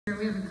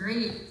We have a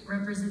great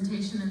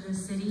representation of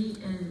this city,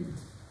 and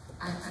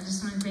I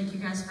just want to thank you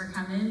guys for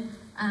coming.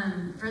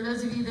 For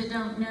those of you that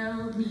don't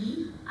know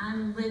me,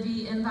 I'm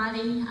Libby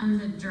Embody. I'm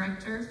the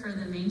director for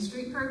the Main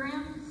Street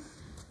program,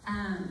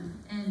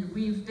 and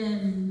we've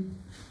been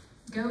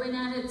going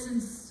at it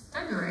since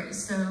February,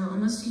 so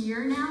almost a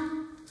year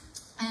now.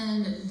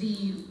 And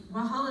the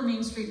Walhalla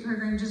Main Street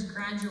program just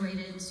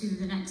graduated to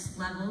the next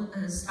level,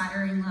 an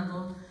aspiring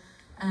level,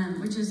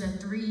 which is a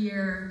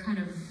 3-year kind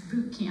of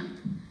boot camp.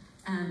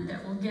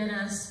 That will get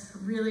us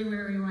really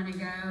where we want to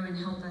go and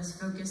help us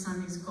focus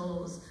on these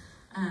goals.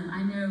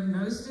 I know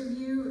most of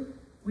you,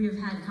 we have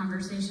had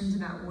conversations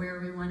about where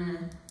we want to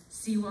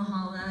see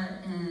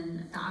Walhalla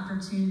and the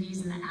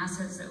opportunities and the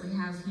assets that we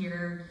have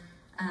here.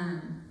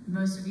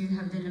 Most of you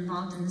have been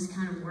involved in this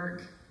kind of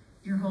work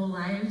your whole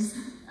lives.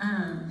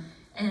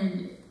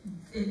 And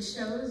it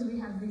shows. We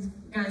have these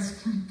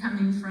guys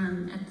coming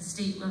from at the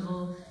state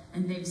level,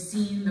 and they've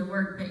seen the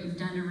work that you've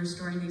done in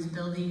restoring these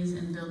buildings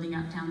and building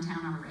up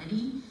downtown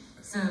already.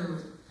 So,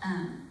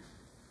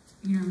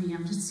 you know me,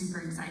 I'm just super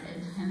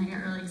excited, and I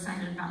get really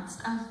excited about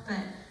stuff, but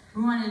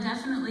we want to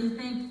definitely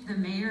thank the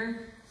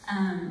mayor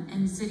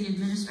and city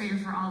administrator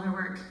for all their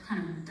work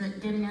kind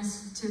of getting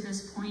us to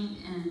this point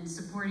and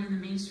supporting the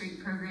Main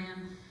Street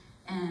program,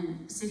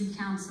 and city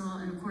council,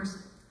 and of course,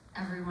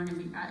 every one of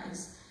you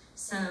guys.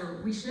 So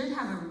we should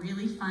have a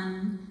really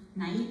fun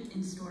night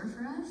in store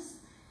for us.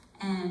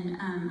 And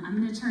I'm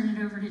going to turn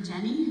it over to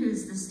Jenny,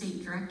 who's the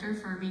state director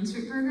for our Main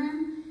Street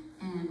program,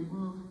 and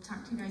we'll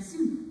talk to you guys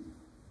soon.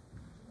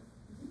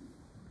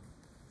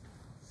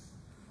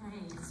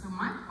 Okay, so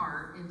my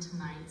part in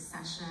tonight's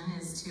session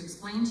is to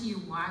explain to you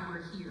why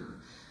we're here.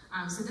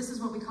 So this is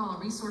what we call a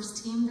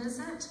resource team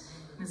visit.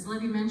 And as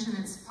Libby mentioned,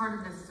 it's part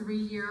of the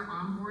 3-year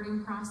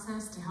onboarding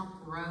process to help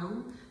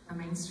grow the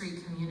Main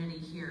Street community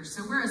here.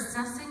 So we're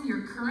assessing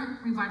your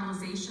current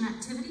revitalization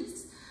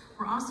activities.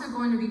 We're also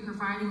going to be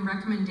providing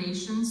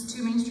recommendations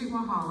to Main Street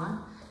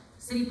Walhalla,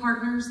 city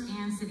partners,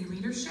 and city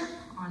leadership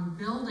on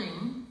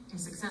building a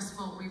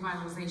successful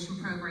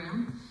revitalization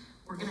program.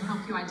 We're going to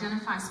help you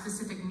identify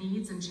specific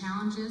needs and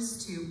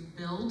challenges to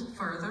build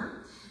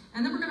further.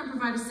 And then we're going to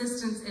provide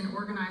assistance in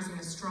organizing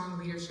a strong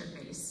leadership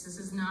base. This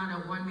is not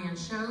a one-man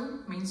show.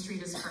 Main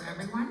Street is for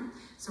everyone.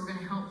 So we're going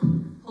to help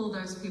pull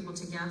those people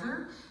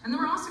together. And then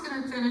we're also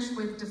going to finish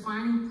with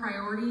defining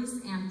priorities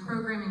and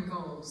programming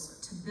goals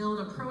to build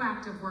a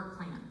proactive work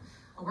plan.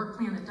 A work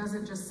plan that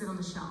doesn't just sit on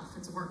the shelf.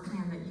 It's a work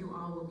plan that you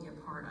all will be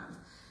a part of.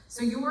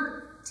 So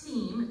your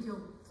team, if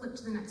you'll flip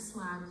to the next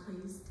slide,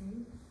 please,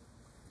 Dave.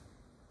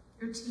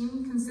 Your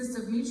team consists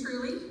of me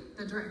truly,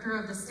 the director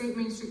of the state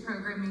Main Street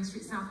program, Main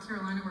Street, South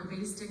Carolina. We're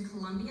based in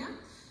Columbia.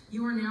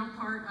 You are now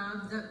part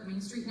of the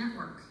Main Street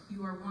Network.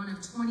 You are one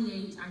of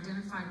 28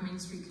 identified Main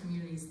Street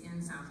communities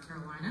in South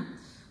Carolina.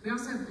 We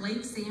also have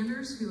Blake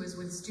Sanders, who is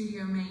with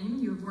Studio Maine.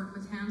 You have worked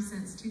with him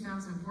since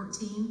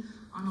 2014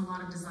 on a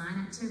lot of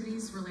design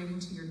activities relating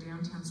to your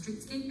downtown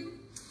streetscaping.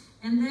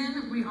 And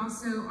then we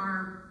also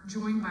are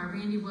joined by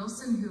Randy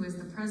Wilson, who is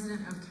the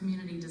president of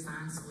Community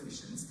Design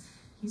Solutions.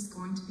 He's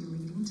going to be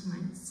leading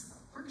tonight's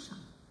workshop.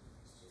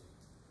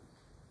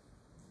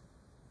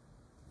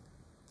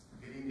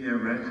 Good evening,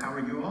 everybody. How are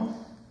you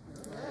all?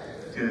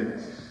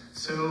 Good.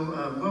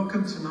 So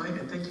welcome tonight,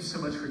 and thank you so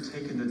much for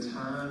taking the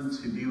time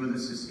to be with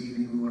us this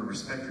evening. We want to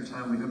respect your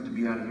time. We hope to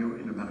be out of here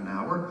in about an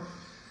hour.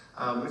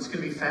 It's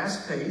going to be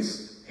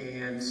fast-paced,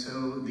 and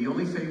so the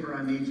only favor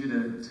I need you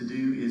to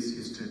do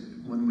is to,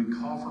 when we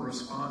call for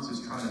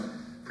responses, try to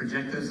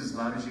project those as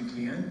loud as you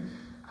can.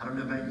 I don't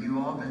know about you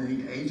all, but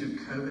in the age of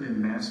COVID and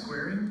mask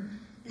wearing,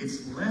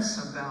 it's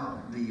less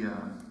about the,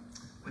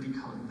 what do you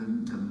call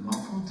it, the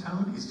muffled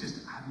tone. It's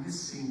just, I miss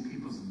seeing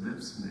people's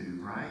lips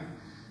move, right?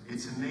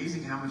 It's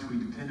amazing how much we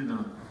depended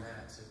on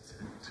that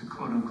to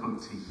quote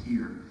unquote, to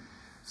hear.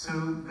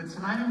 So, but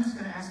tonight I'm just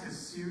gonna ask a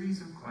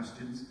series of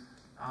questions,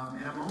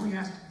 and I'm only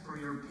asking for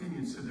your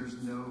opinion, so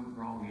there's no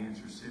wrong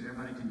answers, so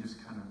everybody can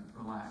just kind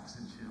of relax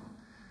and chill.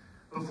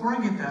 Before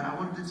I get that, I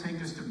wanted to take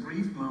just a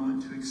brief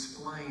moment to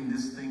explain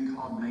this thing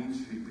called Main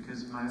Street,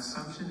 because my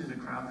assumption in a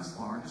crowd this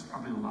large is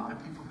probably a lot of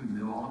people who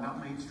know all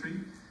about Main Street.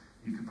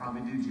 You could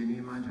probably do Jenny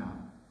and my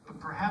job. But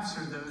perhaps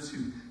there are those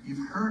who,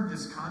 you've heard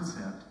this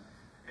concept,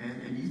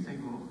 and you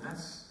think, well,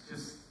 that's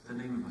just the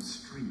name of a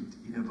street,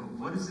 you know, but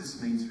what is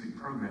this Main Street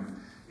program?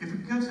 If we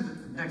go to the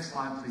next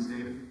slide, please,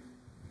 David.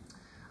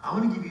 I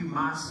want to give you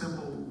my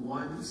simple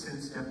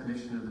one-sentence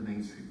definition of the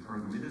Main Street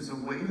program. It is a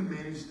way to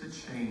manage the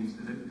change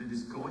that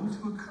is going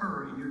to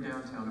occur in your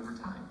downtown over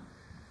time.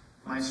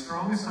 My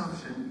strong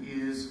assumption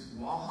is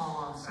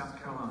Walhalla, South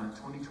Carolina,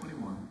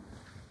 2021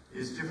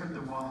 is different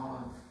than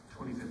Walhalla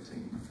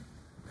 2015.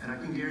 And I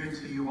can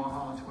guarantee you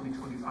Walhalla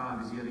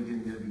 2025 is yet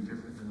again going to be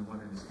different than what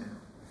it is now.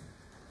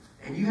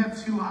 And you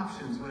have two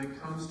options when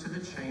it comes to the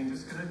change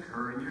that's going to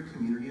occur in your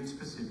community and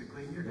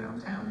specifically in your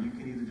downtown. You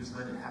can either just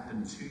let it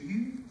happen to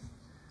you,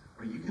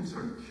 or you can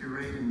sort of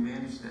curate and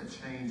manage that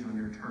change on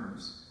your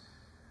terms.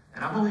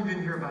 And I've only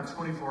been here about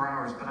 24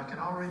 hours, but I can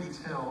already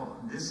tell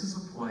this is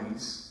a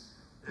place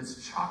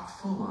that's chock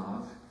full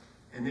of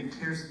and that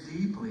cares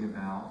deeply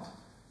about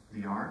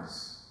the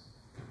arts,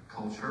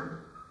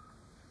 culture,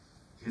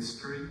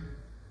 history,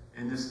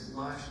 and this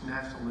lush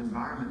natural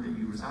environment that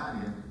you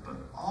reside in, but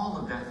all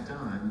of that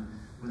done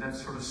with that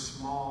sort of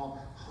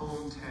small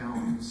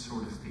hometown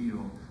sort of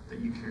feel that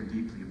you care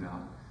deeply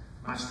about.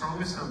 My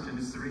strong assumption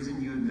is the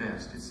reason you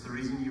invest. It's the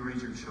reason you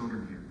raise your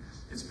children here.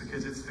 It's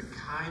because it's the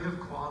kind of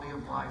quality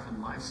of life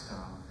and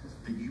lifestyle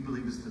that you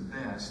believe is the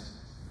best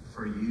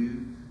for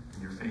you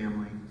and your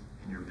family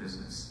and your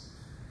business.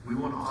 We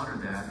want to honor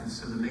that, and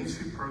so the Main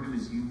Street program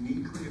is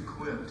uniquely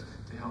equipped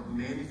to help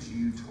manage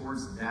you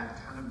towards that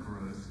kind of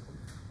growth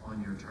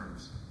on your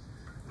terms.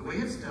 The way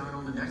it's done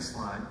on the next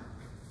slide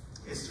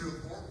is through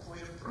a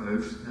four-point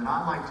approach that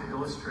I like to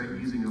illustrate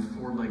using a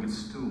four-legged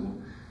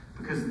stool,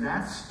 because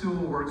that stool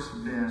works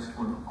best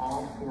when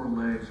all four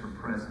legs are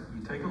present.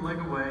 You take a leg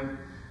away,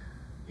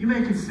 you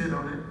may can sit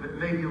on it, but it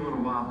may be a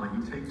little wobbly.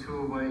 You take two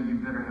away, you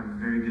better have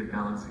very good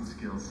balancing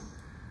skills.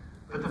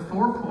 But the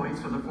 4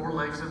 points, or the four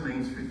legs of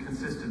Main Street,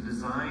 consist of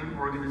design,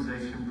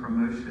 organization,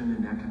 promotion,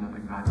 and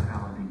economic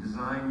vitality.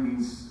 Design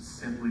means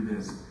simply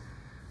this.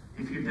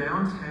 If you're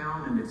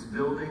downtown and its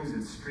buildings,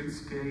 its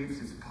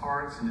streetscapes, its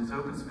parks, and its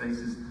open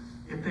spaces,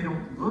 if they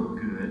don't look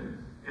good,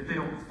 if they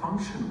don't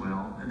function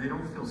well, and they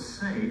don't feel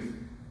safe,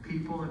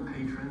 people and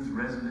patrons,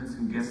 residents,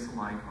 and guests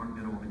alike aren't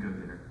going to want to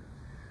go there.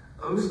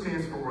 O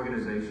stands for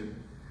organization.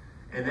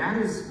 And that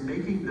is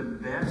making the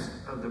best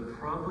of the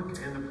public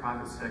and the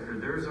private sector.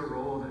 There's a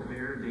role that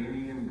Mayor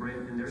Danny and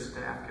Brent and their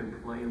staff can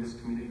play in this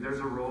community. There's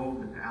a role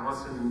that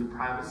Allison and the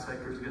private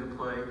sector is going to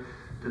play,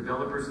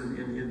 developers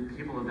and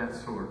people of that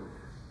sort.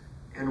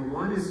 And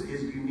one is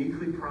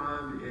uniquely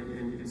primed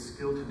and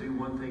skilled to do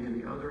one thing,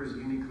 and the other is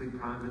uniquely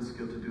primed and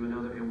skilled to do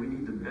another. And we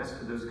need the best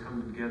of those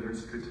come together in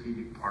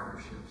strategic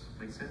partnerships.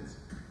 Make sense?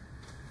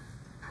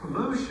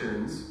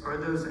 Promotions are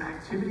those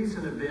activities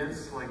and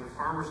events like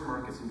farmers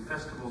markets and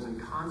festivals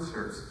and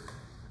concerts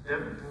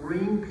that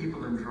bring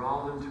people and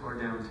draw them to our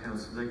downtown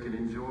so they can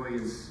enjoy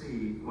and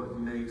see what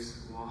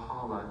makes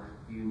Walhalla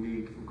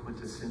unique and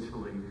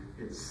quintessentially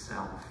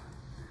itself.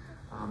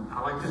 I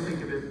like to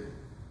think of it,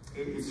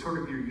 it's sort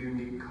of your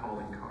unique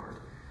calling card.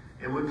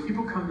 And when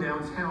people come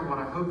downtown, what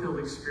I hope they'll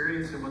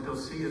experience and what they'll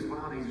see is,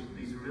 wow,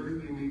 these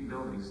really unique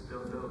buildings.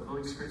 They'll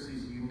experience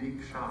these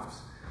unique shops.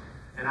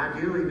 And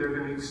ideally, they're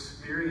going to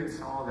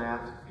experience all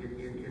that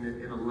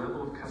in a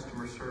level of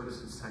customer service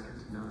that's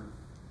second to none.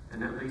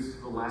 And that leads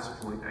to the last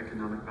point,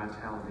 economic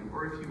vitality,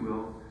 or if you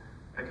will,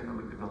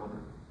 economic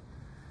development.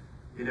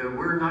 You know,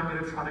 we're not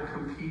going to try to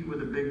compete with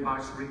the big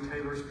box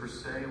retailers per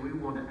se. We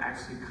want to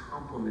actually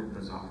complement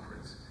those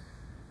offerings.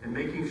 And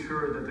making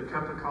sure that the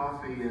cup of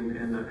coffee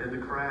and the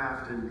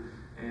craft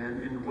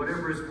and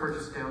whatever is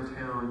purchased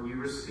downtown, you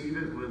receive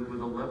it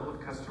with a level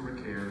of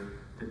customer care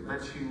that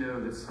lets you know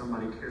that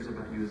somebody cares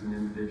about you as an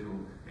individual,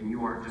 and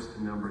you aren't just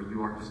a number,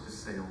 you aren't just a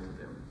sale to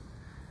them.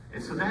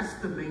 And so that's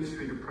the Main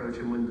Street approach,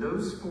 and when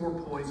those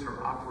 4 points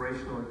are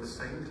operational at the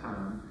same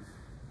time,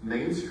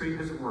 Main Street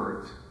has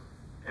worked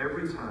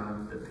every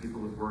time that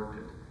people have worked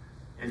it.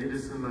 And it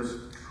is the most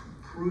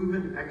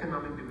proven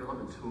economic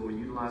development tool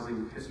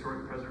utilizing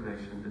historic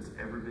preservation that's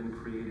ever been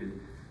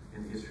created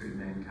in the history of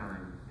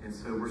mankind. And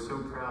so we're so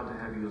proud to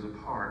have you as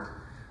a part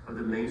of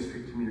the Main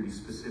Street community,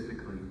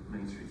 specifically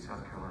Main Street,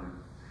 South Carolina.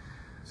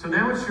 So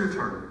now it's your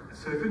turn.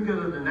 So if we can go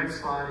to the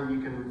next slide, and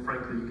you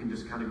can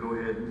just kind of go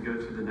ahead and go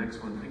to the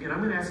next one. Again, I'm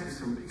going to ask you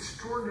some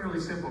extraordinarily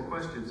simple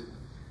questions,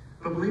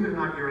 but believe it or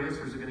not, your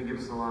answers are going to give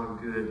us a lot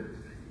of good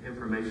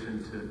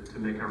information to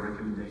make our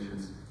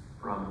recommendations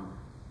from.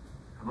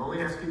 I'm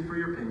only asking for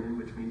your opinion,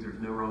 which means there's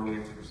no wrong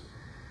answers.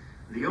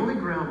 The only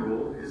ground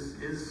rule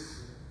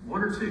is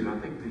one or two. I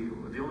think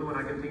the only one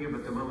I can think of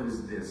at the moment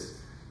is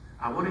this.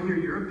 I want to hear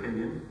your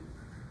opinion,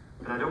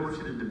 but I don't want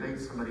you to debate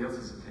somebody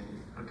else's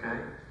opinion, okay?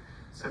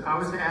 So if I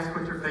was to ask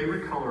what your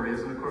favorite color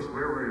is, and of course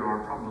wherever you are,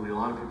 probably a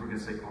lot of people are going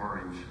to say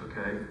orange,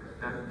 okay?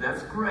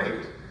 That's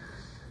great.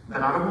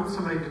 But I don't want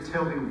somebody to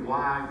tell me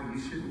why you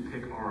shouldn't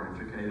pick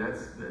orange, okay?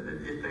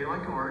 If they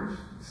like orange,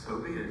 so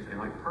be it. If they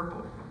like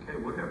purple, okay,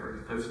 whatever.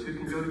 If those two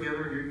can go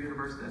together in your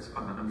universe, that's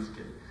fine. I'm just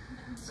kidding.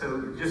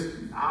 So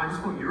I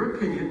just want your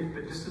opinion,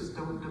 but just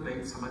don't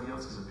debate somebody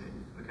else's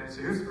opinion, okay?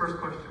 So here's the first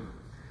question.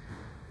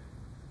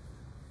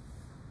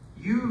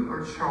 You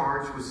are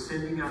charged with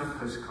sending out a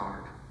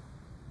postcard.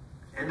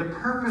 And the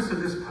purpose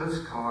of this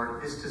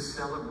postcard is to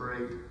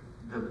celebrate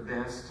the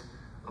best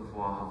of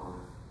Walhalla.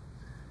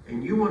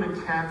 And you want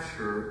to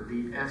capture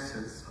the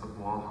essence of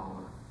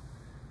Walhalla.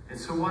 And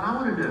so what I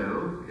want to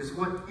know is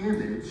what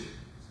image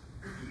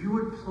you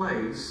would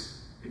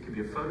place, it could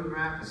be a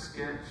photograph, a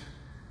sketch,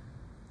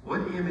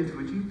 what image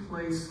would you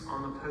place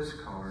on the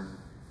postcard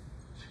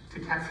to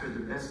capture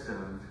the best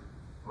of,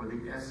 or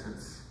the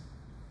essence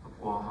of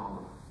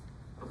Walhalla?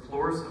 The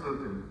floor is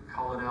open.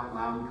 Call it out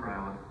loud and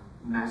proud.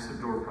 Massive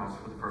door props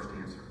for the first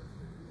answer.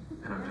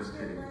 And I'm just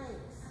kidding.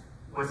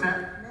 What's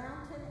that?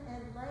 Mountain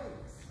and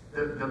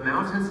lakes. The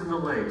mountains and the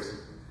lakes.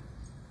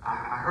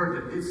 I heard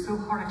that it's so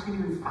hard I can't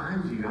even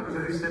find you. I don't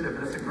know who said that,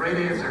 but that's a great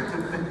answer.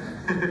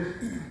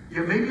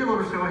 Yeah, maybe a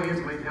little show of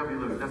hands might help you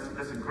a little.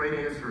 That's a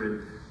great answer.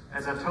 And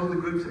as I told the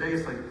group today,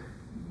 it's like,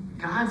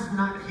 God's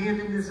not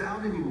handing this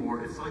out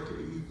anymore. It's like,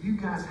 you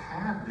guys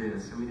have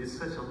this. I mean, it's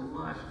such a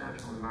lush,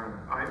 natural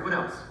environment. All right, what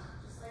else?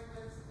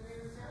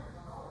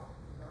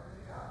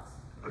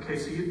 Okay,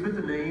 so you put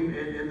the name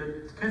and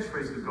the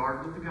catchphrase, the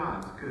garden of the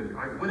gods. Good.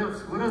 All right, what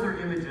else? What other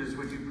images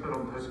would you put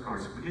on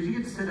postcards? Because you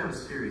get to send out a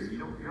series.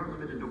 You aren't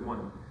limited to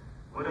one.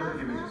 What other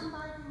images? Mountain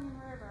biking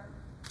and river.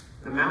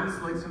 The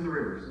mountains, lakes, and the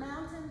rivers.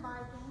 Mountain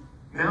biking.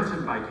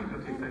 Mountain biking.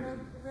 Okay, thank you.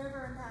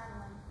 River and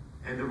paddling.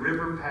 And the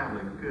river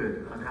paddling.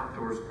 Good. An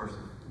outdoors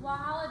person.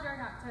 Walhalla during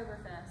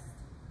Oktoberfest.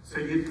 So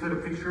you'd put a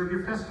picture of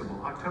your festival,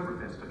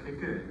 Oktoberfest. Okay,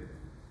 good.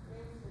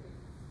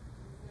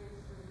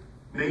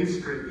 Main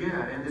Street,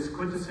 yeah, and this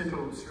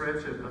quintessential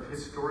stretch of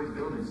historic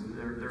buildings,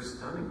 they're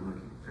stunning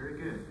looking. Very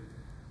good.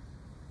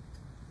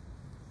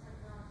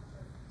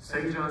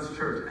 St. John's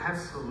Church,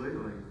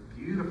 absolutely.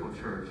 Beautiful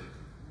church.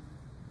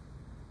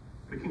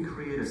 We can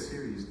create a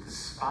series, The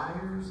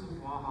Spires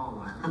of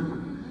Walhalla.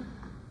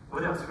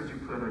 What else would you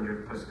put on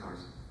your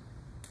postcards?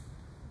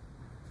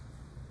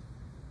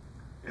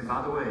 And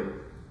by the way,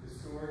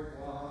 Historic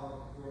Walhalla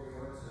Performing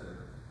Arts Center.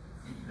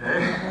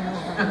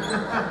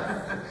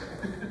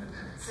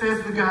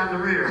 Says the guy in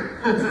the rear.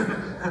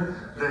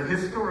 The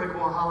historic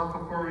Walhalla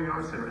Performing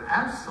Arts Center.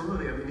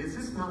 Absolutely. I mean, is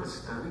this not a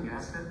stunning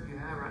asset you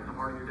have right in the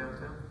heart of your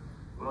downtown?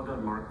 Well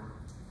done, Mark.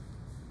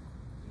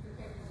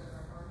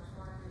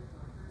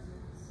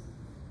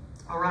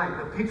 All right,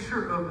 a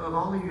picture of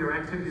all of your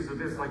activities of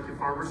this, like your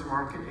farmer's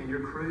market and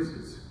your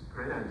cruises.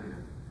 Great idea.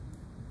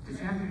 Did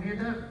you have your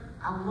hand up?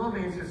 I love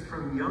answers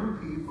from young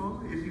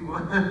people, if you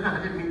want.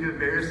 I didn't mean to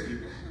embarrass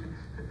you.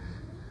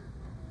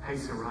 Hey,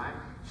 Sarai,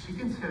 she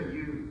can tell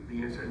you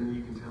the answer, and then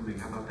you can tell me.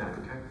 How about that,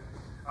 okay?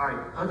 All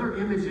right, other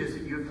images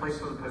that you would place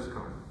on the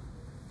postcard.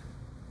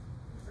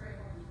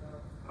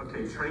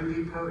 Okay, train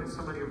depot, and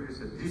somebody over here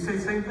said, did you say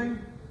the same thing?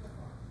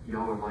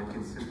 Y'all are like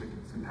in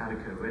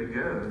simpatico. Way to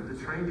go.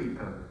 The train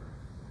depot.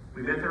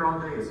 We met there all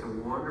day. It's a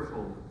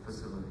wonderful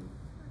facility.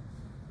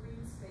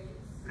 Green space.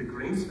 The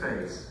green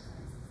space.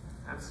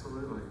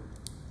 Absolutely.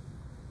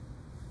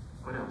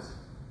 What else?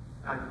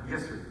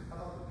 Yes, sir. How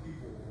about the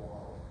people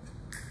wall?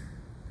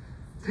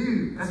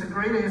 Dude, that's a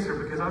great answer,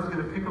 because I was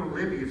going to pick on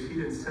Libby if she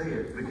didn't say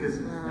it, because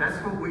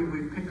that's what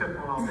we picked up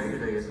on all day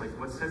today. It's like,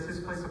 what sets this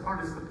place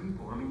apart is the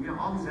people. I mean, yeah,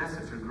 all these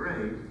assets are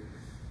great,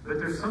 but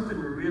there's something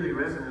really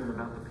resonant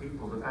about the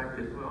people. The fact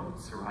that, well,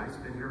 Sarai's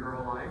been here her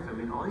whole life. I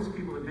mean, all these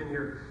people have been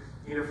here,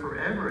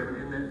 forever,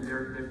 and that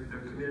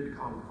they're committed to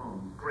calling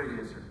home. Great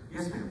answer.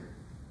 Yes, ma'am.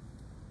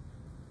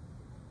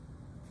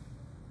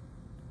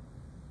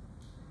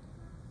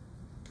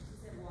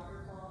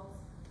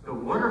 The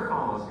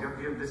waterfalls. You have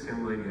to give this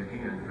young lady a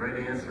hand.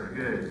 Great answer.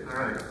 Good. All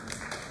right.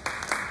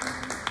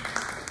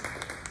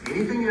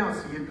 Anything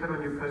else you'd put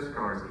on your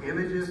postcards?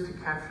 Images to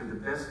capture the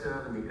best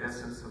of and the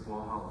essence of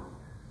Walhalla.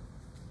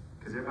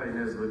 Because everybody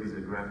knows Libby's a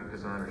graphic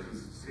designer.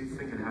 She's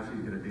thinking how she's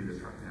going to do this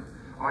right now.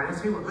 All right,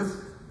 let's see what.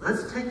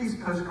 Let's take these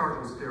postcards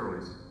on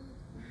steroids.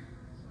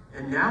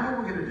 And now what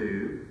we're going to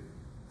do,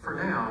 for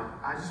now,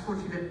 I just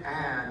want you to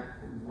add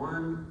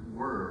one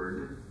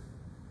word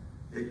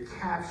that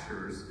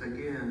captures,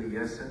 again, the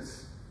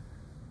essence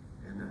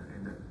and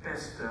the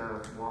best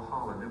of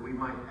Walhalla that we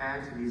might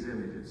add to these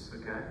images,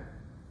 okay?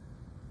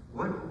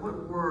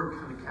 What word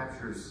kind of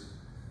captures?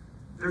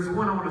 There's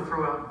one I want to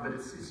throw out, but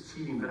it's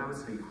cheating, but I would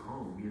say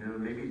home,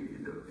 maybe,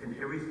 and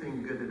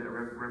everything good that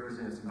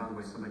represents. And by the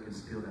way, somebody can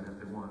steal that if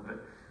they want,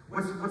 but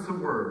what's a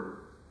word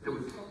that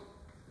would,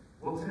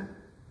 what was that?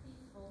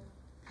 Peaceful.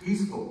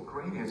 Peaceful,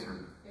 great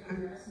answer.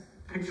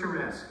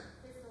 Picturesque.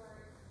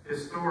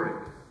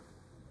 Historic.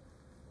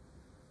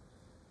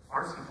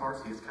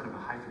 Artsy-fartsy is kind of a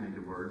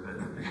hyphenated word, but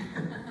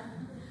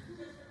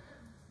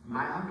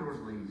my outdoors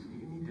ladies,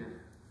 you need to.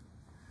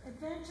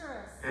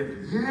 Adventurous.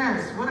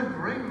 Yes, what a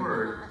great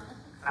word.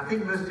 I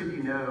think most of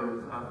you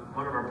know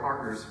one of our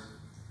partners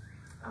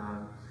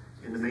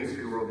in the Main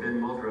Street world,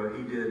 Ben Muldrow.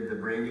 He did the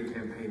branding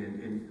campaign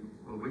in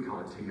what we call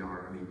it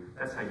TR. I mean,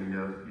 that's how you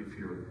know if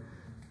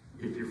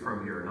you're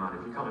from here or not.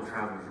 If you call it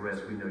Traveler's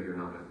Rest, we know you're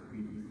not.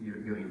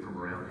 You ain't from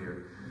around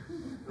here.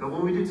 But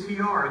when we did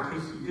TR, in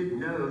case you didn't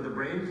know, the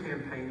brand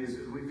campaign is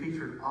we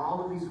featured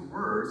all of these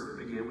words that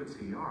begin with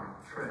TR: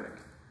 trek,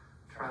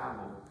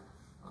 travel,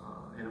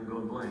 and I'm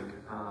going blank.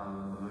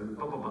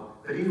 Blah, blah, blah.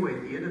 But anyway,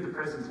 at the end of the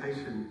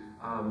presentation,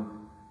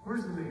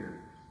 where's the mayor?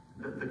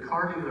 The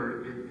car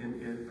dealer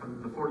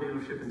from the Ford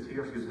dealership in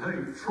TR, she goes,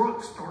 hey,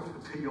 truck starts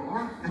with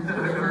TR.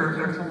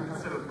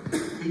 So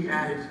he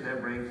added to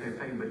that brand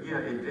campaign. But yeah,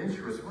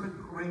 adventurous, what a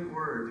great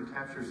word that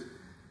captures,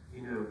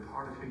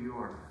 part of who you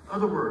are.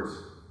 Other words.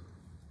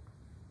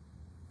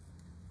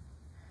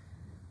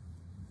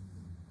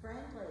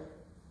 Friendly.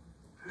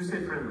 Who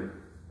said friendly?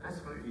 That's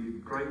a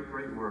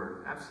great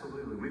word.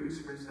 Absolutely. We've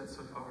experienced that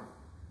so far.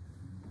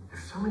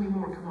 There's so many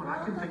more. Come on,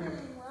 I can think of...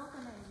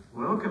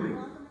 Welcoming. Welcoming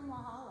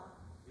Walhalla.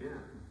 Yeah.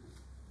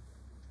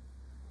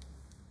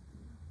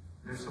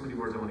 There's so many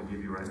words I want to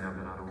give you right now,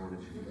 but I don't want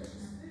to choose.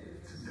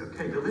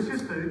 Okay,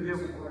 delicious food. Yeah,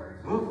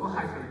 we'll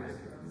hyphenate it.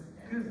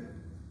 Good.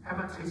 How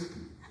about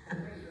tasty?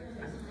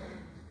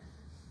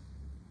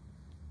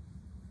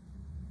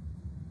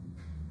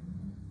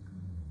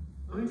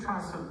 Let me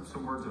try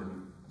some words on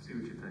you. See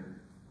what you think.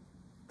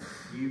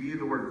 Do you view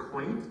the word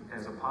quaint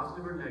as a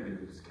positive or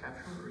negative? Does it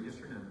capture it, or yes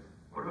or no?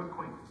 What about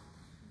quaint?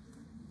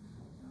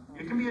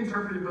 It can be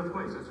interpreted both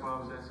ways. That's why I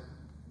was asking.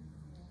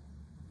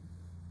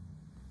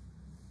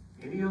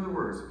 Any other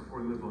words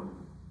before we move on?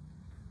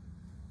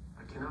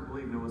 I cannot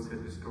believe no one said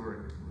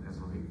historic.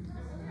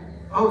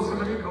 Oh,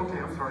 somebody? Okay,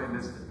 I'm sorry, I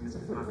missed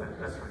it. My bad.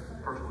 That's right,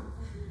 first one.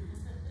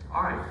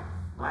 All right,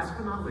 last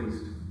but not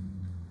least,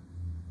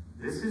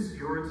 this is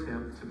your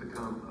attempt to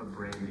become a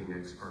branding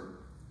expert.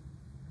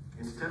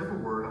 Instead of a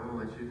word, I'm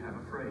going to let you have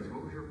a phrase.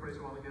 What was your phrase a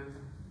while ago?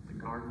 The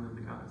garden of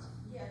the gods.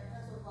 Yeah,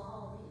 that's what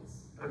Walhalla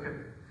means. Okay.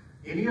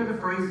 Any other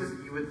phrases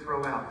that you would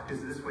throw out?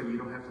 Because this way you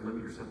don't have to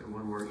limit yourself to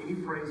one word. Any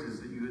phrases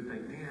that you would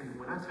think, man,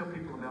 when I tell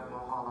people about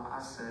Walhalla,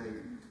 I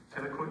say,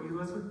 can I quote you,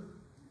 Leslie?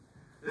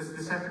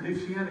 This afternoon,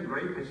 she had a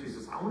great pitch. She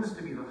says, I want us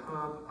to be the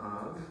hub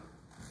of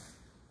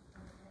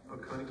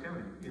Oconee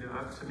County. You know,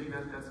 to me,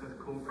 that's a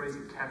cool phrase.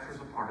 It captures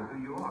a part of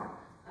who you are.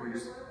 Where you're,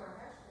 One of our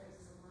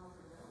hashtags is a mile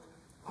to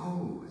the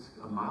mountain. oh, it's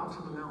a mile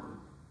to the mountain.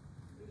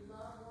 We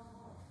love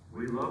Walhalla.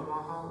 We love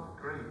Walhalla.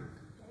 Great.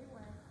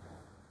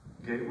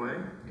 Gateway.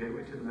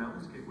 Gateway to the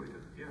mountains. Gateway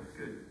to, yeah,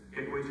 good.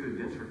 Gateway to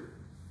adventure.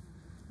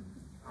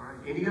 All right.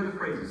 Any other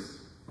phrases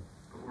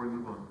before we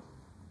move on?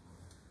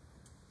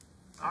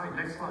 All right,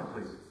 next slide,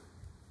 please.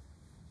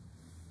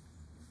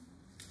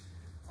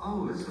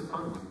 Oh, this is a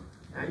fun one.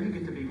 Now you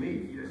get to be me.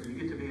 You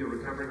get to be a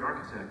recovering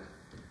architect,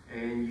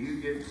 and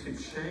you get to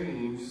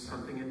change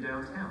something in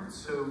downtown.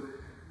 So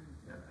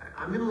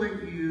I'm going to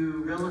let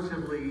you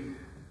relatively,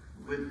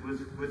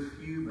 with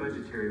few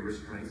budgetary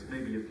restraints,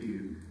 maybe a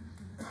few,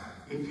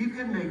 if you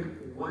can make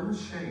one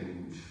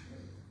change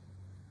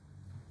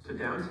to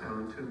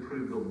downtown to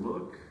improve the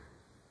look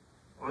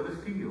or the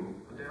feel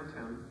of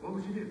downtown, what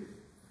would you do?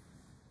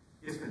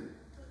 Yes, ma'am.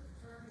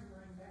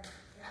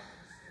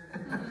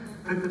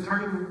 Put the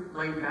turning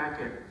lane back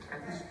at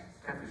Cathy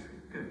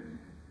Street. Good.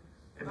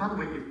 And by the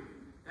way,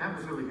 that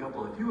was really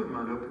helpful. If you wouldn't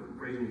mind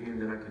raising your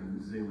hand, then I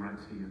can zoom right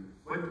to you.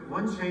 What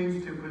one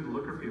change to improve the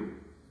look or feel?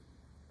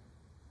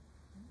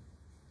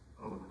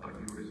 Oh, I thought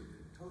you raised it.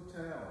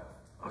 Hotel.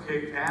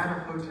 Okay, add a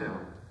hotel.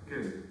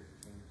 Good.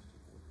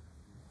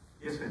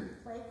 Yes, ma'am.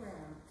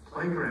 Playground.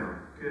 Playground.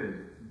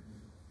 Good.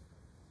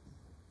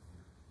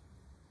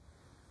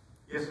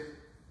 Yes.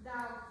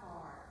 Dog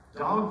park.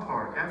 Dog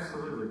park,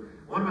 absolutely.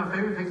 One of my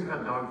favorite things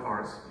about dog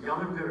parks,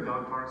 y'all ever go to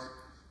dog parks?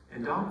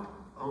 And dog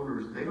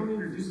owners, they don't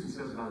introduce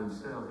themselves by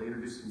themselves, they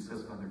introduce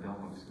themselves by their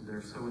dogs.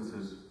 They're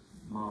so-and-so's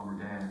mom or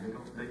dad.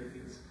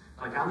 It's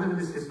like I live in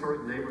this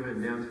historic neighborhood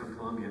in downtown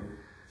Columbia,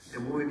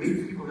 and when we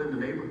meet people in the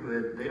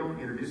neighborhood, they don't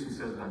introduce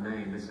themselves by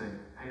name. They say,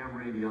 hey, I'm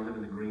Randy, I live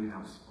in the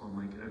greenhouse on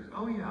Lincoln Oaks.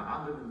 Oh yeah,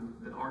 I live in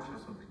the orange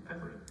house on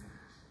Pepper.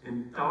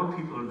 And dog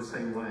people are the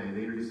same way.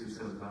 They introduce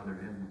themselves by their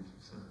animals.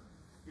 So,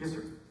 yes,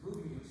 sir.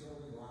 Moving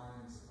utility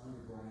lines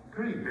underground.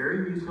 Great,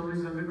 burying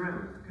utilities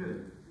underground.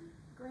 Good.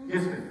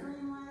 Yes, ma'am.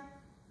 Greenway,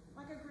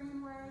 like a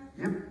greenway.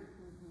 Yep.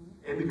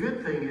 And the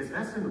good thing is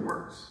that's in the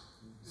works.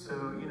 So,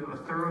 you know, a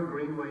thorough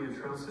greenway and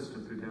trail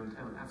system through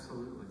downtown,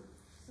 absolutely.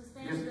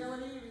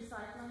 Sustainability,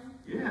 recycling.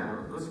 Yeah,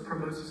 let's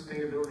promote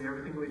sustainability in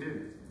everything we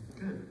do.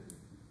 Good.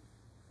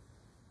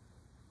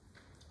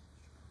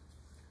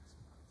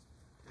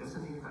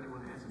 Doesn't anybody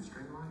want to add some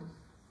string lights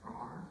or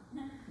art?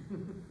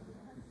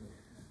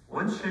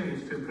 One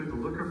change to improve the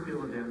look or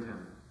feel of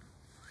downtown.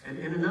 And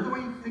another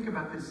way you think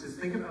about this is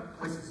think about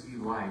places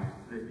you like,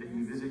 that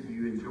you visit,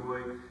 you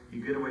enjoy,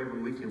 you get away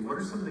every weekend. What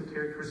are some of the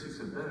characteristics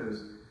of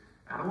those?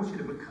 I don't want you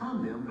to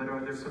become them, but are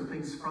there some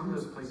things from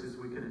those places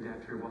we could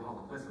adapt here at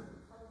Walhalla Pleasant?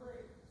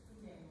 Public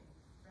seating,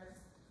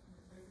 rest,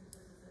 places to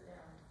sit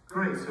down.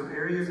 Great, so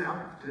areas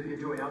out to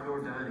enjoy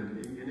outdoor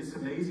dining. And it's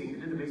amazing,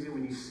 isn't it amazing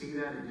when you see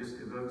that? It just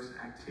evokes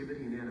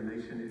activity and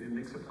animation. It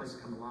makes a place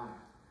come alive.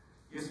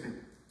 Yes, ma'am.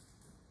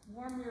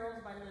 Warm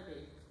murals by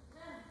Libby.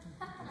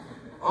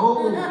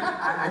 Oh,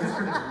 I just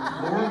heard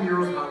it. More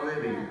murals by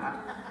Libby.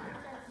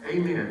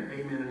 Amen,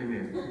 amen, and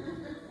amen.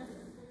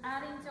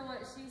 Adding to what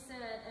she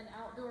said, an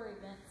outdoor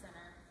event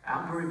center.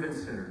 Outdoor event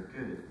center,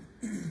 good.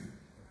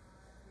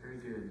 Very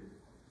good.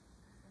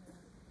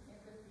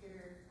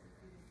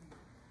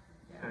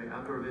 Okay,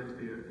 outdoor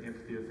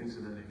amphitheater, things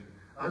of that nature.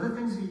 Other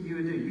things that you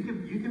would do,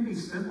 you can be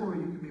simple or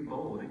you can be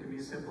bold. It can be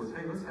as simple as,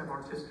 hey, let's have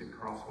artistic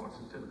crosswalks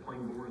instead of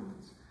plain boring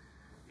ones.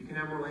 You can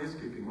have more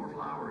landscaping, more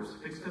flowers,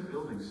 fixed up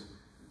buildings.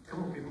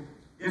 Come on, people.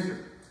 Yes, sir.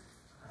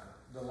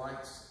 The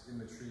lights in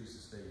the trees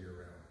to stay year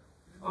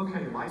round.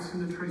 Okay, lights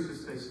in the trees to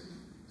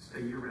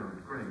stay year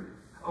round. Great.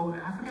 Oh,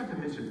 I forgot to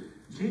mention,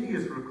 Jenny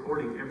is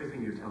recording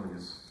everything you're telling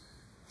us.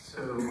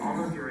 So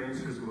all of your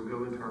answers will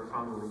go into our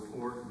final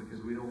report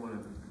because we don't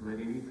want to let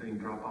anything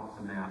drop off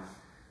the map.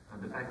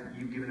 The fact that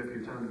you've given up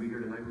your time to be here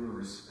tonight, we want to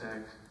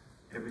respect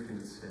everything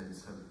that's said.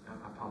 So I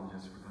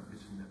apologize for not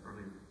mentioning that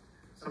earlier.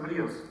 Somebody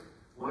else.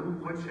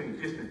 One change.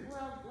 Yes, ma'am.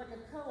 Well, like a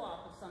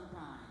co-op of some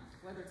kind,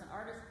 whether it's an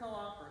artist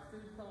co-op or a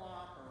food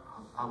co-op or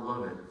I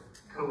love it.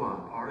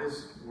 Co-op,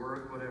 artist,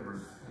 work,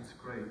 whatever. That's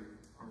great.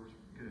 Artist,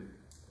 good.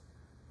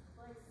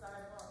 Like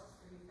sidewalks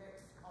to be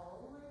fixed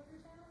all the way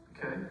through town?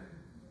 Okay.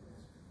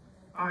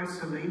 All right,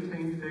 so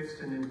maintain,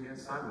 fixed, and then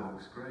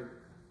sidewalks. Great.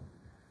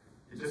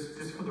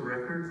 Just for the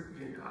record,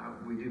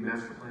 we do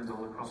master plans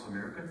all across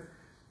America,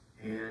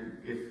 and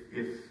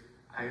if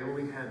I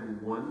only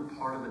had one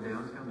part of the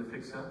downtown to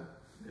fix up,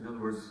 in other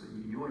words,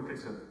 you want to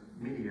fix up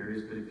many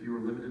areas, but if you were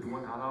limited to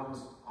one, I'd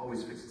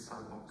always fix the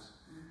sidewalks.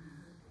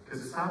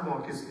 Because the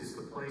sidewalk is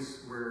the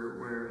place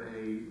where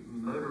a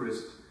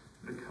motorist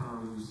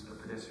becomes a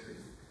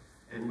pedestrian.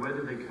 And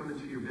whether they come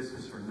into your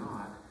business or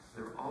not,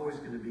 they're always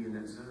going to be in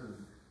that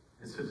zone.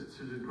 And so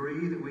to the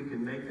degree that we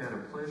can make that a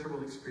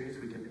pleasurable experience,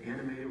 we can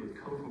animate it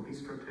with colorful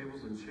bistro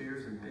tables and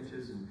chairs and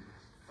benches and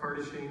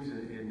furnishings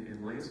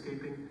and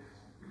landscaping.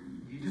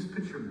 You just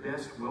put your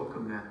best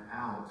welcome mat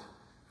out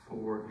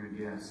for your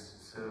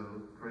guests. So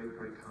great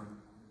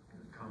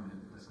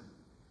comment, Leslie.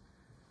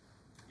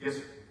 Yes?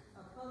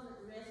 A public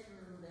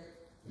restroom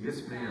that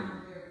Yes, ma'am.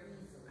 found very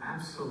easily.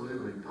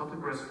 Absolutely. Public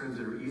restrooms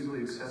that are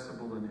easily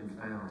accessible and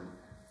found.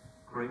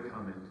 Great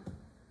comment.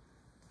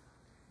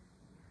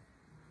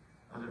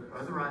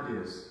 Other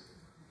ideas?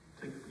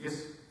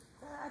 Yes?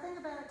 I think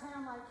about a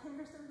town like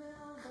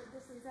Hendersonville, but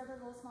just these other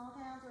little small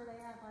towns where they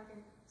have like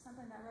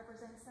something that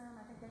represents them.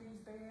 I think they use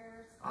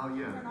bears. Oh,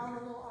 yeah. And all the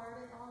little art,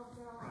 they're all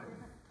Right.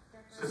 different.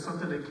 So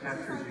something that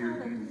captures your...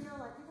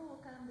 Like people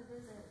will come to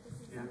visit to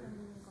see Yeah. something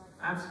unique like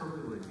that.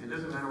 Absolutely. It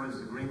doesn't matter whether it's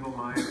the Greenville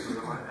Mines or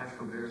the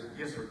actual bears.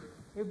 Yes, sir.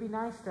 It would be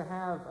nice to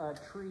have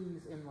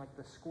trees in like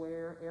the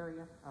square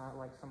area,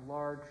 like some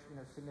large,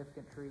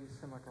 significant trees,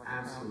 similar to like a town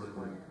Absolutely.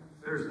 square.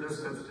 There's no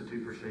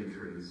substitute for shade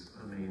trees.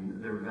 I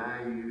mean, their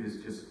value is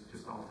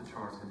just off the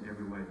charts in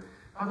every way.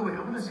 By the way, I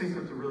want to say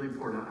something really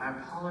important. I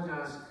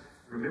apologize.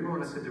 Remember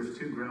when I said there's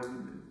two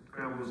ground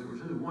rules? There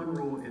was really one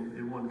rule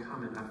and one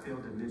comment. I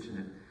failed to mention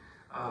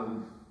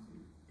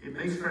it. It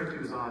may strike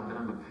you as odd, but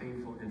I'm a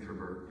painful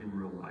introvert in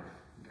real life.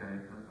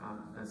 Okay,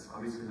 that's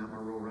obviously not my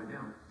role right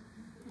now.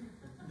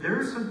 There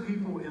are some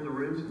people in the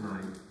room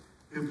tonight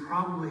who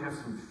probably have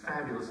some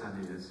fabulous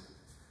ideas,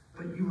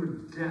 but you were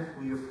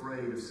deathly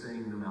afraid of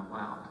saying them out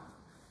loud.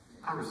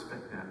 I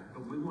respect that,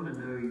 but we want to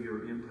know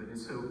your input. And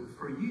so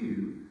for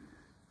you,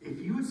 if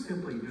you would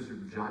simply just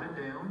jot it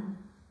down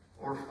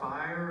or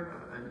fire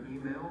an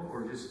email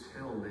or just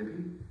tell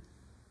Libby,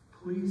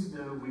 please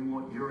know we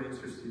want your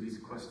answers to these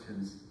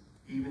questions,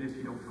 even if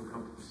you don't feel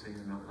comfortable saying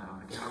them out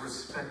loud. Again, I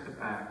respect the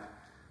fact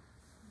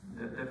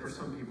that for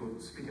some people,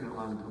 speaking out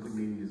loud in a public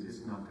meeting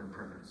is not their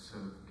preference. So,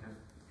 okay.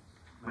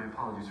 My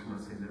apologies for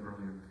not saying that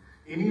earlier.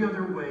 Any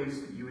other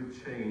ways that you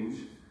would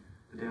change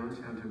the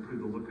downtown to improve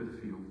the look of the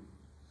feel?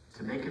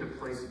 To make it a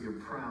place that you're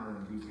proud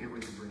of, you can't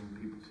wait to bring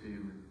people to.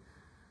 And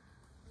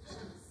just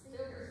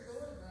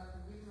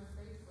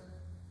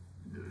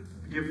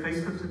give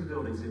Facebook to the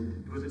buildings.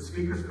 And was it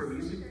speakers for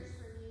music?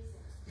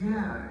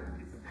 Yeah.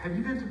 Have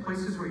you been to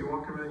places where you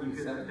walk around and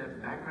you hear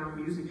that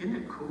background music? Isn't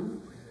it cool?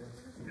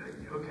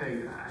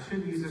 Okay, I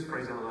shouldn't use this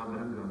phrase out loud,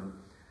 but I'm gonna.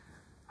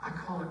 I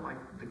call it like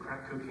the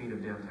crack cocaine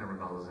of downtown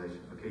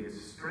revitalization. Okay,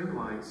 it's string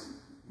lights,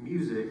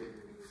 music,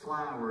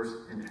 flowers,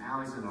 and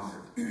alleys and art.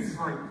 It's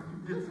like,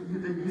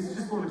 it's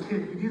just a little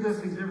kid. You do those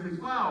things and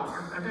everything's, wow,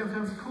 our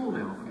downtown's cool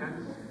now, okay?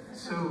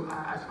 So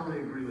I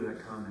totally agree with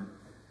that comment.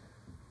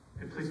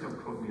 And please don't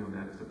quote me on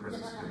that if the press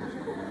is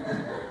cool.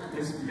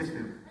 Yes,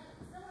 ma'am.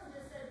 Someone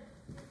just said,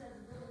 because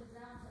the building's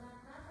down, and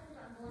I think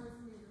about going to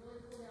some of these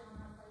really cool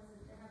downtown places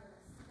that have an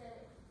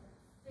aesthetic,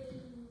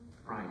 fading.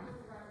 Right.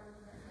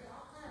 They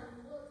all kind of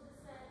look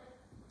the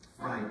same.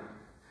 Right.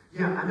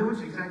 Yeah, I know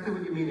exactly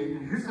what you mean.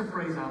 And here's the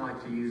phrase I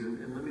like to use,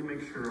 and let me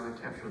make sure I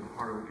capture the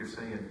heart of what you're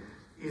saying,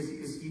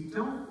 is you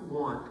don't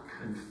want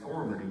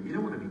conformity. You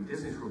don't want to be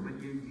Disney's World,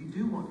 but you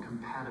do want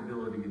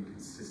compatibility and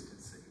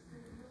consistency.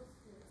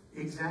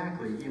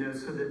 Exactly.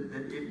 So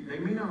that they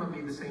may not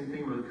be the same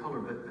theme or the color,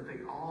 but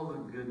they all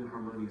look good and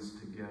harmonious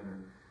together.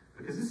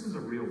 Because this is a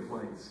real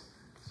place.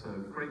 So,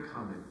 great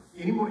comment.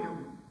 Any more?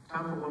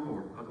 Time for one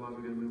more. Otherwise,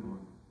 we're going to move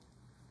on.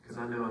 Because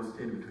I know I'm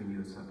standing between you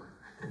and supper.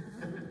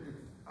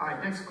 All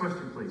right, next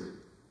question, please.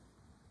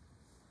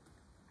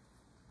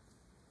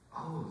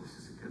 Oh, this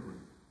is a good one.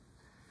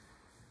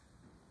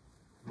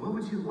 What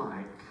would you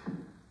like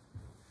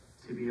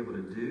to be able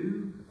to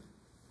do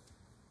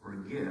or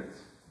get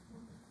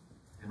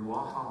in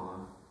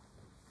Walhalla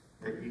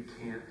that you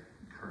can't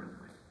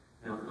currently?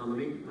 Now let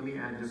me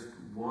add just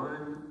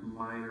one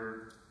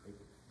minor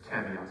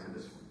caveat to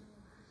this one.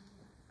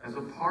 As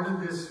a part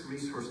of this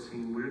resource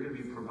team, we're going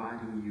to be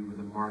providing you with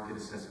a market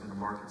assessment, a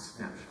market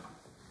snapshot.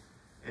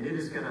 And it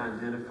is going to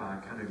identify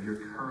kind of your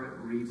current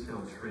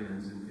retail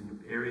trends in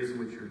areas in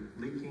which you're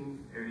leaking,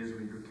 areas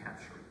where you're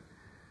capturing.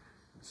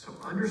 So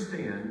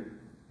understand,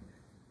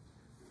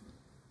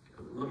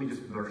 let me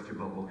just burst your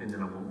bubble and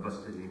then I won't bust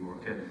it anymore,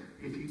 okay?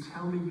 If you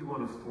tell me you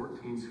want a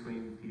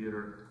 14-screen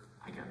theater,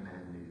 I got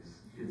bad news.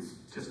 It's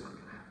just not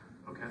going to happen,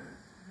 okay?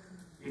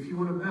 If you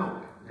want a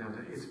Belk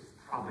downtown, it's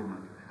probably not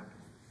going to happen.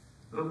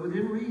 But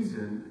within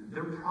reason,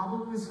 there are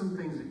probably some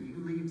things that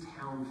you leave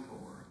town for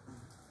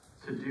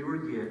to do or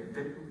get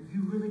that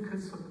you really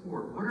could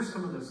support? What are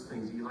some of those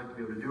things that you'd like to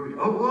be able to do or get?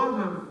 Oh, well,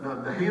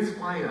 no, the hands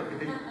fly up.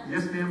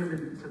 Yes, ma'am, and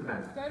then to the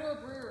back. Go to a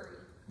brewery.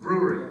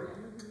 Brewery.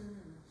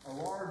 A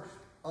large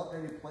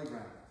updated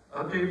playground.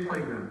 Updated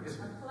playground. Yes, A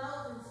ma'am.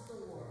 clothing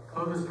store.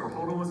 Clothing store.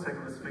 Hold on one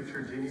second. Let's make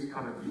sure Jeannie's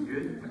caught up. You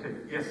good? Okay.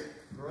 Yes.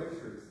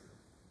 Groceries.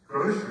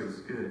 Groceries.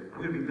 Good.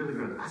 I'm going to be really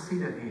good. I see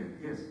that hand.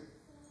 Yes.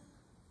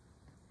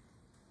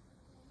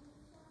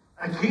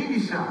 A candy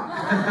shop.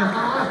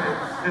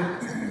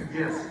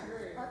 Yes.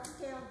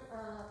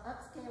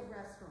 Upscale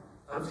restaurant.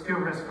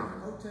 Upscale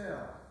restaurant.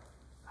 Hotel.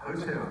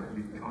 Hotel.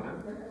 You caught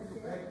up?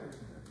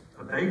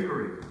 A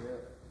bakery.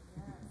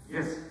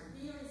 Yes.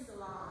 Beauty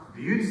salon.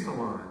 Beauty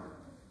salon.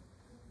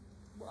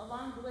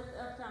 Along with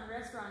Uptown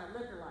Restaurant, a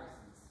liquor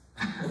license.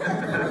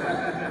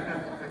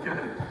 I got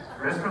it.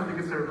 Restaurant that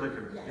can serve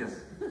liquor. Yes.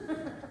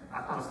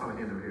 I thought I saw a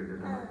hand over here,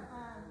 didn't I?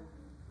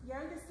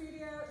 Yoga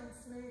studio and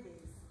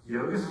smoothies.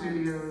 Yoga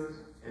studios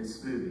and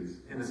smoothies.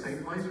 In the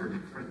same place or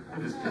different?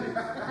 I'm just kidding.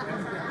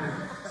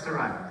 It's all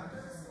right.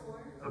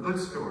 A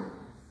bookstore.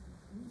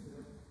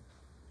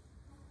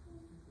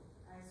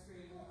 Ice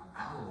cream.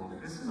 Oh,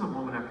 this is a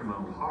woman after my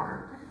own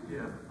heart.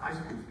 Yeah, ice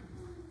cream.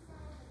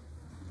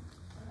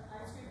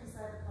 Ice cream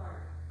beside the park.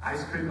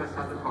 Ice cream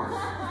beside the park.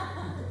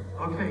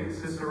 Okay,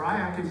 so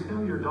Soraya, I can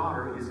tell your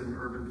daughter is an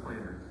urban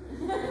planner.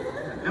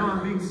 No,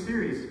 I'm being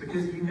serious,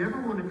 because you never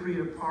want to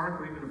create a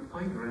park or even a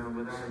playground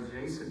without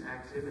adjacent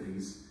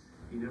activities,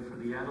 for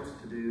the adults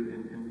to do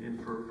and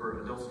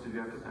for adults to do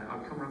after that. I'll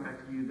come right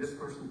back to you, this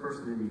person,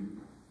 then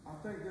you. I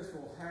think this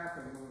will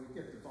happen when we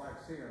get the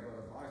bikes here, but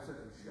a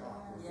bicycle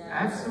shop. Yeah.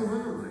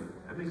 Absolutely.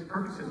 That makes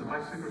perfect sense. A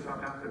bicycle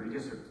shop out there.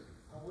 Yes, sir.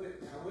 I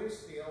wish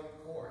the old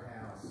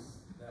courthouse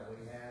that we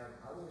have,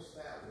 I wish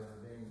that would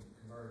have been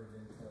converted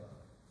into a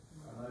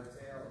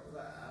motel,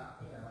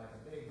 like a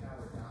big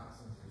Howard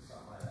Johnson's or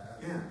something like that.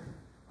 Yeah.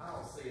 I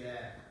don't see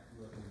that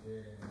looking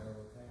good in the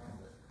middle of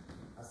town, but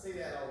I see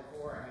that old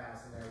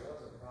courthouse, and there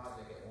was a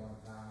project at one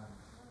time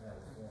that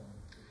was going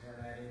to turn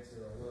that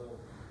into a little,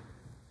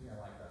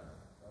 like a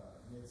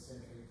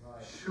mid-century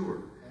type.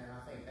 Sure. And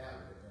I think that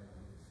would have been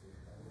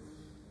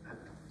a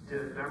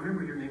good fit. I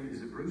remember your name.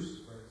 Is it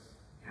Bruce? Bruce.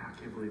 Yeah, I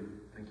can't believe it.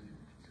 Thank you.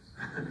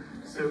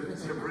 So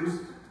Bruce,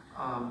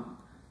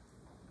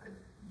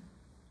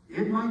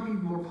 it might be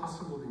more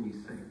possible than you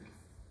think.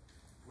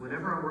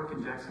 Whenever I work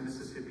in Jackson,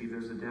 Mississippi,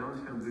 there's a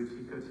downtown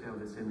boutique hotel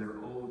that's in their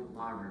old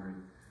library.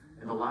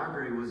 And the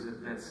library was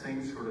that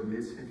same sort of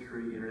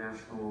mid-century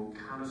international,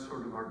 kind of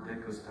sort of Art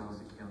Deco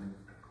styles of county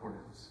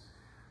courthouse.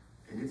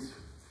 And it's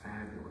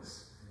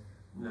fabulous.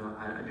 Now,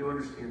 I do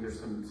understand there's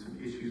some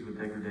issues with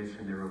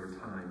degradation there over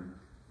time,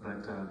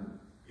 but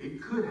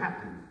it could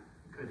happen.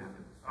 It could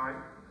happen. All right,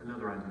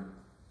 another idea.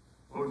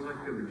 What would you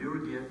like to do or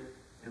get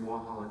in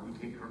Walhalla? You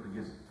can't currently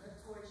guess. A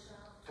toy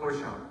shop. Toy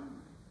shop.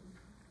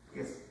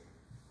 Yes.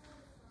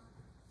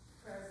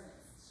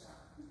 President's shop.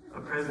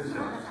 A present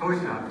shop. Toy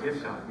shop.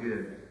 Gift shop.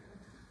 Good.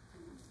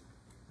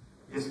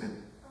 Yes,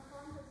 ma'am. A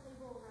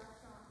farm-to-table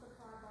restaurant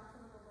supplied by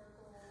some of the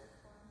local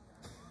farm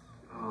shops.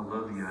 Oh, I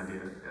love the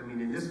idea. I mean,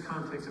 in this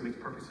context, it makes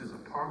perfect sense. A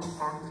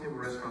farm-to-table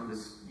restaurant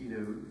that's,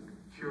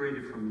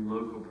 curated from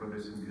local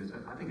produce and goods.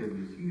 I think it'd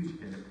be a huge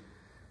hit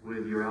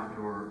with your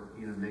outdoor,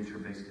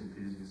 nature-based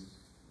enthusiasts.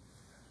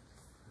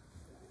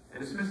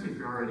 And especially if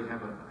you already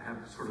have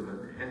sort of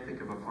an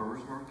ethic of a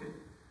farmer's market,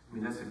 I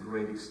mean, that's a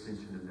great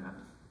extension of that.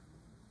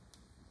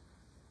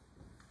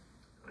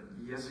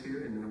 Yes,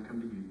 here, and then I'll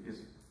come to you. Yes.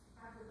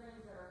 Have the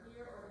things that are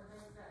here or the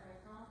things that may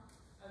come.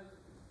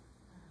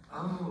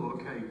 Oh,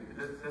 okay.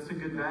 That's a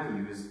good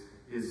value.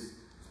 Is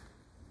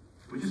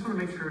we just want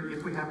to make sure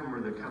if we have them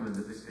or they're coming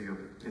that they stay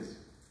open. Yes.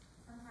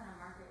 Some kind of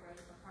market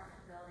rate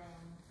apartment building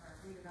or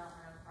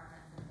redevelopment of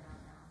apartments in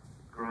downtown.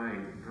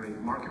 Great.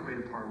 Market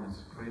rate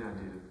apartments. Great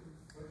idea.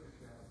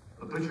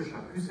 A butcher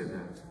shop. Who said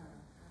that?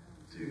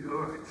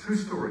 True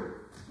story.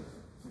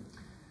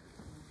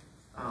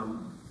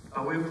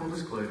 By way of full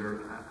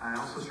disclosure, I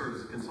also served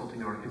as a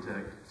consulting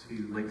architect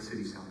to Lake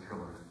City, South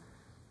Carolina.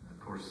 Of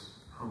course,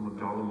 home of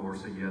Darla Moore,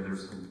 so yeah,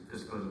 there's some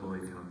disposable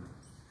income.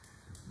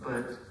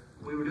 But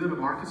we were doing a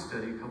market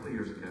study a couple of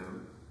years ago,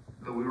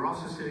 but we were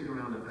also sitting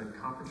around a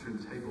conference room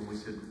table and we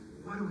said,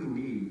 what do we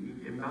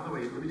need? And by the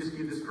way, let me just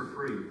give this for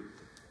free.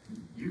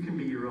 You can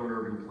be your own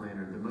urban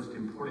planner. The most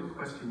important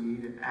question you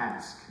need to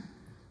ask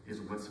is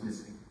what's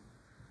missing.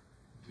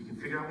 If you can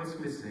figure out what's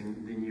missing,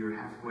 then you're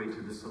halfway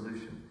to the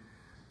solution.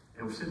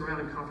 And we're sitting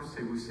around a conference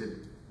table, we said,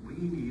 we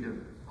need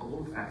an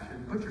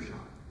old-fashioned butcher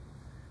shop.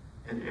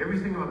 And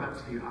everything I'm about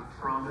to tell you, I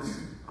promise,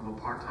 I'm a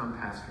part-time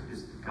pastor,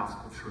 is the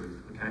gospel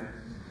truth, okay?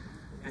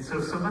 And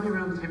so somebody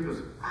around the table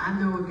goes, I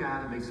know a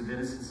guy that makes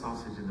venison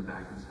sausage in the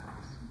back of his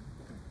house.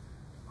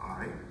 All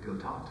right, go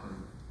talk to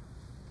him.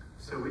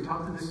 So we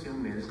talked to this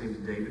young man, his name's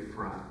David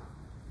Fry.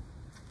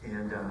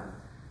 And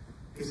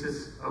he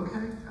says,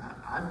 okay,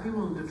 I'd be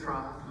willing to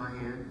try my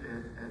hand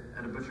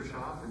at a butcher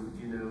shop, and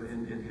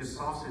and his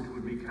sausage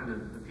would be kind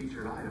of the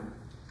featured item.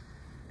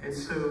 And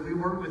so we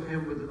worked with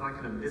him with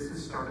like a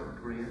business startup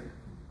grant.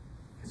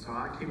 And so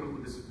I came up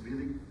with this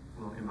really,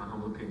 well, in my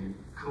humble opinion,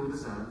 cool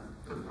design.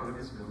 for the front of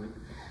his building.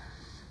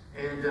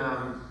 And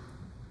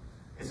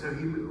so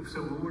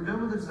when we're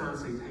done with the design,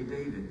 say, hey,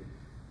 David,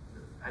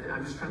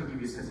 I'm just trying to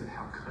give you a sense of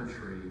how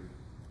country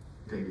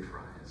David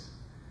Fry is.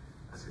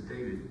 I said,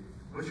 David,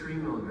 what's your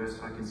email address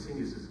so I can send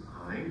you? He says,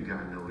 I ain't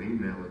got no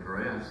email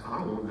address. I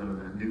don't want none of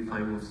that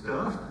newfangled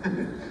stuff.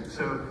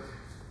 So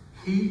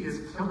he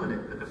is killing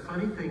it. But the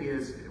funny thing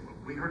is,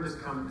 we heard this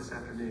comment this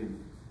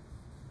afternoon.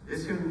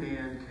 This young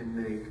man can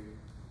make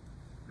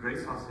great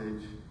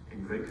sausage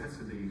and great cuts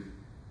of beef,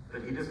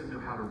 but he doesn't know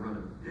how to run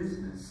a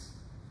business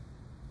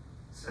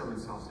selling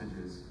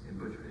sausages and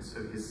butchering. And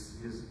so his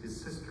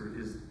sister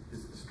is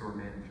the store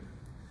manager.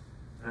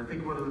 And I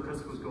think one of the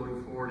principles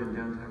going forward in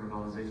downtown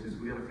revitalization is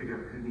we got to figure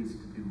out who needs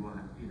to do what.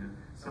 You know,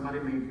 somebody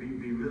may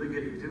be really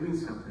good at doing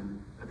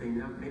something, but they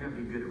may not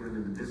be good at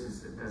running the business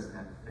that does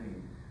that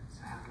thing.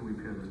 So how can we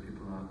pair those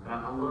people up? But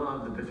I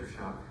love the butcher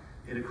shop.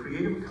 In a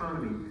creative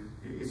economy,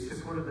 it's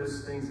just one of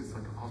those things that's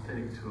like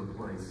authentic to a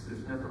place.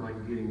 There's nothing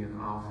like getting an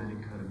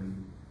authentic cut of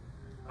meat.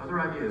 Other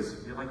ideas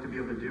you'd like to be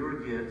able to do or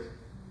get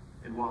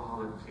in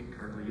Walhalla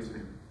currently? Yes,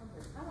 ma'am.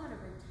 I want a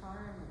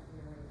retirement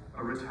area.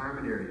 A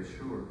retirement area,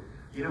 sure.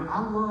 You know, I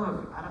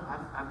love,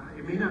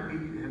 it may not be,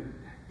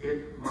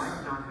 it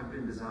might not have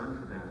been designed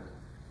for that.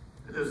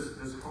 But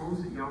those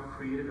homes that y'all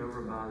created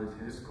over by the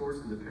tennis courts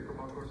and the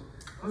pickleball courts,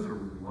 those are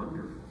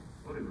wonderful.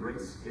 What a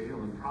great scale,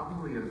 and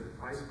probably at a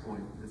price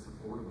point that's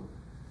affordable.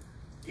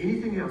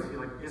 Anything else you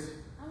like? Yes?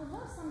 I would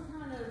love some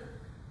kind of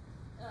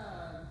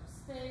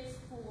space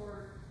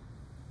for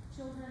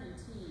children and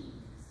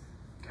teens.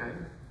 Okay.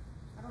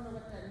 I don't know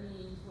what that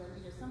means, but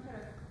some kind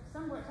of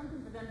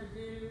something for them to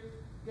do.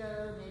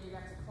 Go, maybe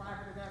that's a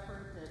collaborative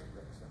effort, that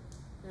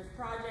there's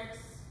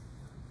projects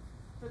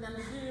for them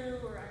to do,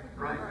 or I think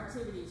right. More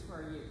activities for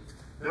our youth.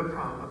 No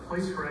problem. A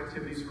place for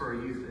activities for our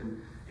youth.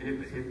 And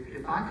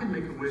if I could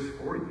make a wish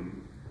for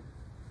you,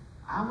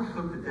 I would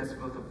hope that that's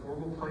both a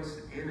formal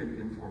place and an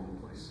informal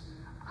place.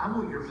 I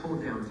want your whole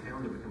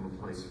downtown to become a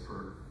place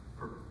for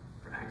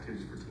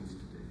activities for teens to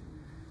do.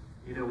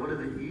 You know, one of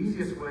the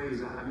easiest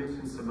ways, I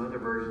mentioned some other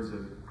versions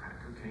of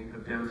crack cocaine,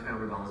 of downtown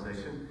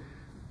revitalization.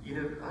 You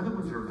know, other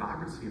ones are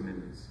vibrancy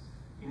amendments.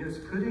 You know, it's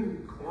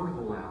putting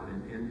cornhole out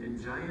and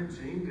giant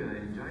Jenga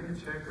and giant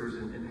checkers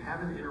and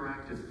having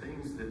interactive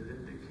things that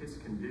kids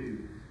can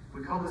do.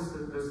 We call those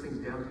things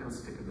downtown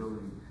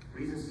stickability.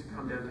 Reasons to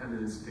come downtown and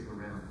then stick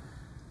around.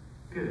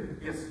 Good.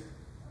 Yes?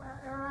 Well,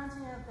 it reminds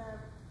me of the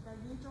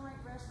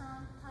U-Joint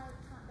restaurant type.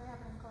 They have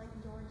it in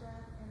Clayton, Georgia,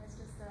 and it's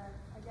just a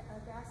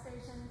gas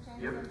station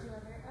changed into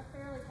a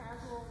fairly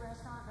casual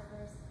restaurant, but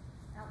there's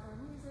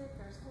outdoor music,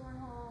 there's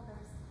cornhole,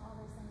 there's all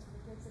these things for the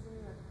kids to do.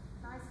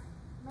 Nice.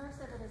 Most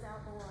of it is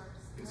outdoors.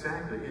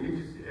 Exactly. And it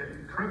just,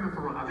 correct me if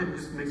I'm wrong, I think it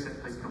just makes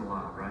that place come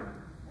alive, right?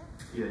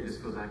 Yeah, it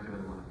just feels active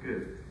and alive.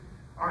 Good.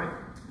 All right.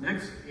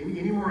 Next,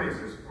 any more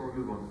answers before we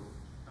move on?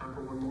 Time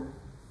for one more?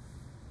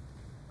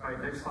 All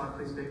right, next slide,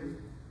 please,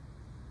 David.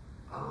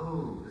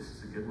 Oh, this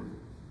is a good one.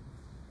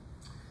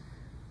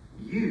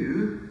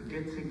 You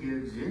get to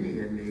give Jenny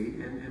and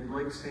me and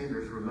Blake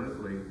Sanders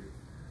remotely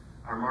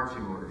our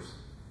marching orders.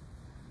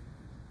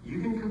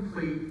 You can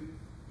complete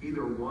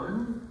either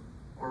one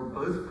or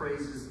both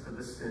phrases of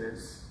the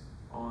sentence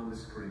on the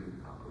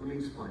screen. Let me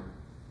explain.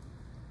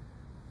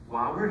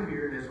 While we're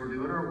here and as we're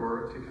doing our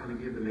work to kind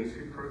of give the Main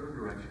Street program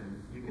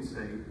direction, you can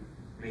say,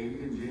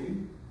 Randy and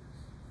Jenny,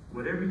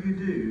 whatever you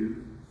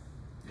do,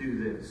 do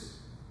this.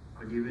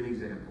 I'll give you an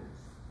example.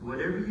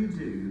 Whatever you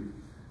do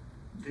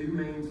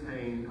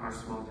maintain our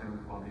small town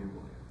quality of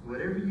life.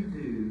 Whatever you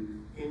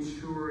do,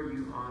 ensure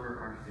you honor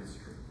our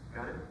history.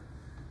 Got it?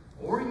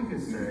 Or you can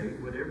say,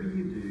 whatever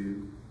you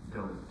do,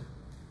 don't.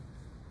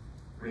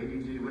 Randy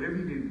and Jenny, whatever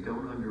you do,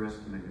 don't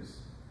underestimate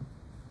us.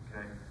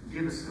 Okay?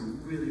 Give us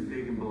some really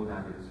big and bold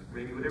ideas.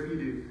 Randy, whatever you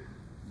do,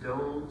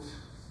 don't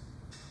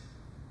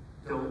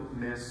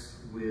mess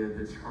with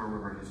the charm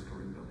of our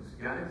historic buildings.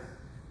 Got it?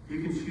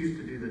 You can choose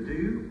to do the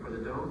do or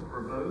the don't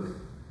or both.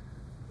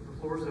 The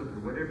floor is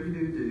open. Whatever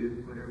you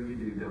do. Whatever you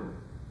do, don't.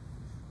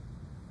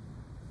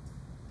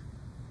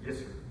 Yes,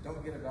 sir.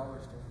 Don't get a dollar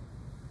store.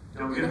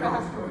 Don't get a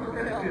dollar store.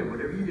 Okay, good.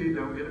 Whatever you do,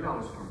 don't get a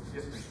dollar store.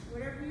 Yes, ma'am.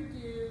 Whatever you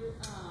do,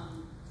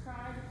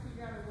 try to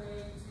figure out a way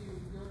to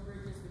build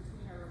bridges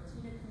between our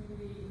Latino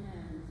community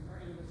and our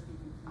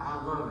English-speaking community. I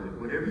love it.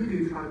 Whatever you do,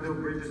 try to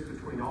build bridges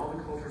between all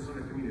the cultures in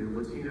the community, the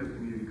Latino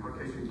community,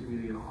 Caucasian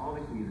community, and all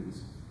the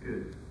communities.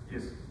 Good.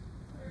 Yes?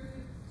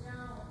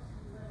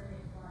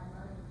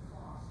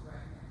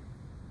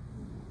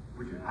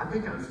 I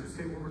think I understood.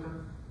 Say it one more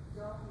time.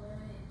 Don't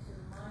limit it to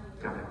money.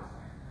 Got it.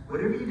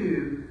 Whatever you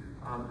do,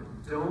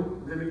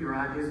 don't limit your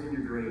ideas and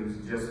your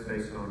dreams just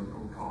based on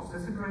cost.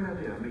 That's a great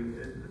idea. I mean,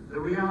 the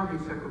reality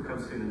check will come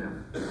soon enough.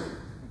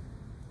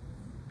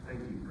 Thank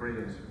you. Great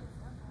answer.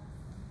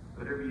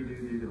 Whatever you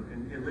do.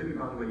 And Libby,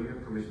 by the way, you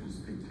have permission to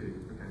speak too.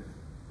 Okay.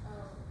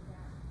 Oh,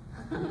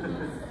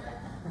 yeah.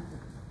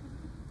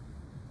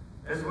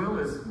 As well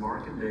as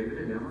Mark and David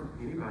and Emma.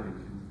 Anybody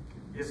can.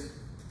 Yes.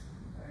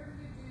 Whatever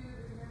you do,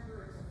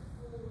 remember it's a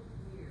full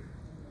year in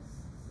this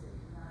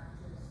city, not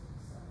just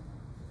summer.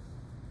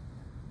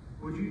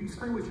 Would you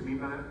explain what you mean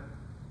by that?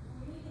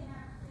 We need to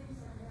have things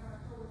that we have our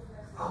total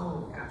best.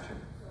 Oh, gotcha. So,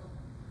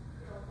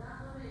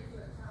 not limited to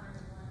a time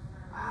and one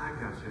time. I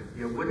gotcha.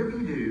 Yeah, whatever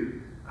you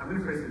do, I'm going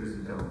to phrase it as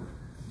a don't.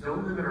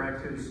 Don't limit our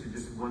activities to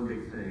just one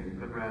big thing,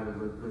 but rather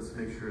let's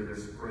make sure they're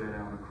spread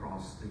out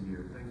across the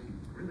year. Thank you.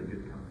 Really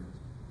good comment.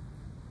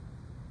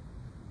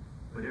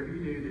 Whatever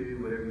you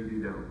do, whatever you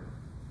do, don't.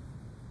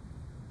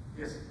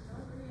 Yes?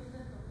 Don't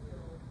reinvent the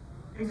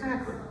wheel.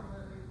 Exactly.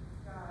 What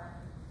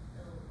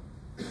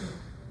we've got.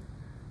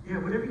 Yeah,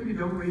 whatever you do,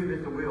 don't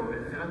reinvent the wheel.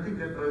 And I think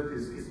that both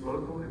is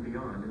local and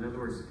beyond. In other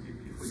words,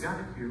 if we got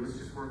it here, let's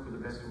just work with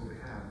the best of what we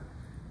have.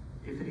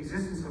 If it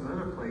exists in some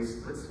other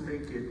place, let's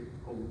make it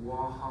a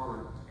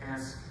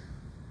Walhalla-esque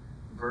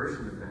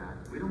version of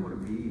that. We don't want to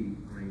be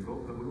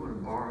Greenville, but we want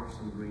to borrow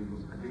some of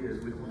Greenville's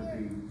ideas. We don't want to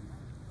be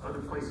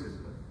other places.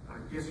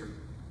 But yes, sir.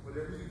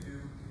 Whatever you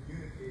do,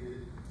 communicate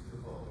it to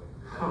the following.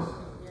 Oh,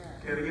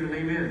 can I get an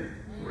amen?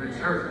 We're in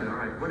church now. All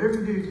right. Whatever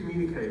you do,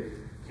 communicate.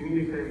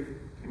 Communicate,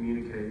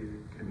 communicate,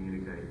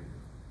 communicate.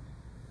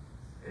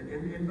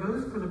 And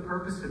both for the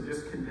purpose of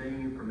just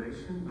conveying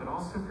information, but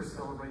also for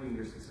celebrating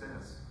your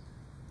success.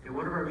 In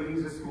one of our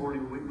meetings this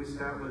morning, we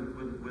sat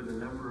with a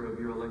number of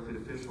your elected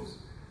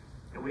officials,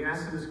 and we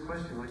asked them this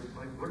question, like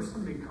what are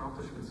some of the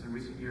accomplishments in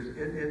recent years?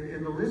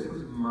 And the list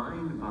was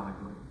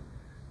mind-boggling.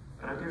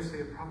 But I dare say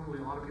it probably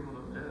a lot of people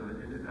don't know,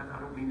 and I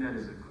don't mean that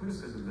as a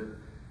criticism, but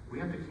we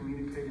have to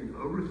communicate and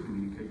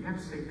over-communicate. You have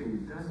to say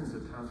things dozens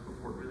of times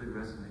before it really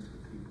resonates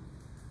with people.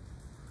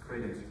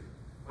 Great answer.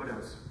 What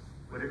else?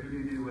 Whatever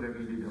you do, whatever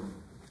you do, don't.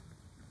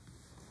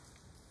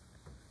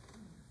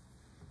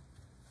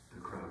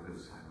 The crowd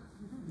goes silent.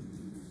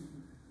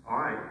 All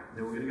right,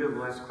 then we're going to go to the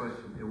last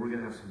question, and we're going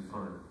to have some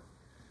fun.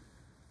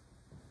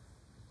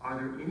 Are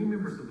there any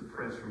members of the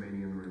press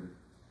remaining in the room?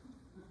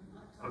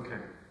 Okay.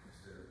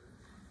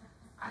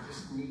 I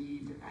just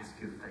need to ask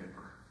you a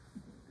favor.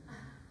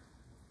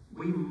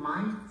 We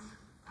might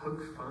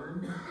poke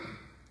fun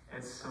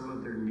at some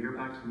of their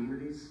nearby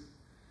communities.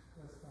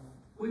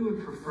 We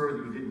would prefer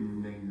that you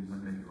didn't name them by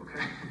name,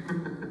 okay?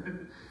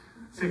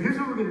 So here's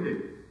what we're going to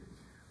do.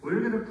 We're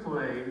going to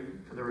play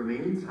for the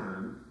remaining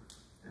time,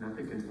 and I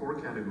think in 4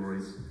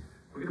 categories,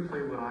 we're going to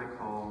play what I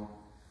call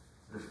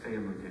the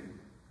family game.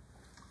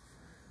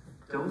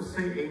 Don't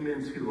say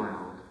amen too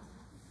loud,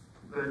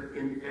 but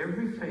in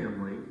every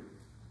family,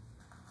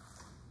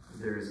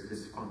 there is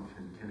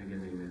dysfunction. Can I get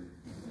an amen?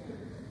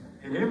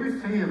 In every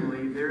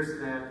family, there's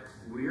that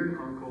weird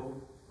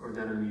uncle or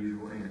that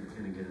unusual aunt.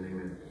 Can I get an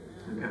amen?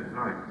 Okay,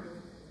 all right.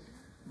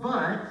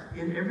 But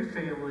in every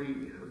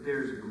family,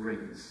 there's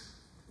greatness.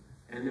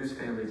 And there's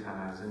family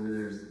ties, and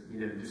there's,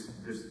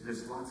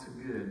 there's lots of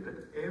good. But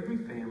every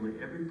family,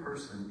 every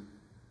person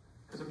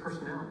has a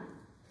personality.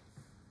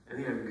 And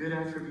they have good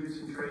attributes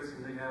and traits,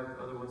 and they have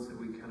other ones that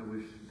we kind of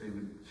wish they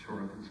would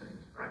shore up and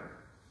change, right?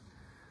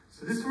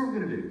 So this is what we're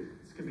going to do.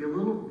 It's going to be a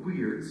little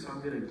weird, so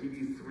I'm going to give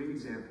you 3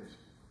 examples.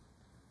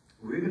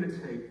 We're going to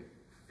take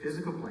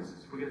physical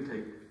places. We're going to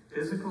take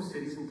physical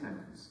cities and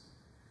towns.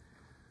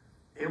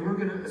 And we're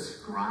going to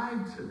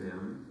ascribe to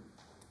them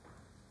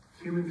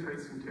human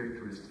traits and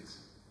characteristics,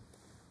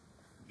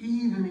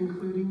 even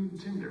including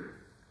gender.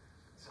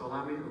 So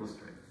allow me to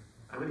illustrate.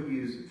 I'm going to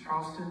use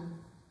Charleston,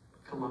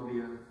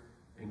 Columbia,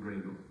 and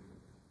Greenville.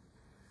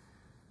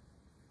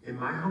 In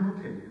my humble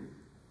opinion,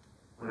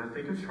 when I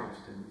think of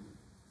Charleston,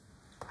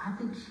 I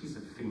think she's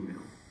a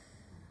female.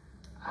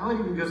 I would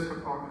even go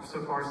so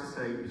far as to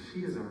say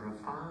she is a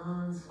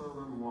refined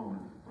Southern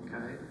woman,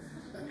 okay?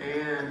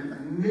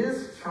 And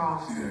Miss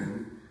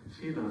Charleston,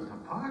 she loves to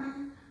party,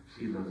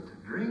 she loves to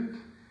drink,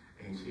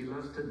 and she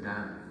loves to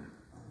dine.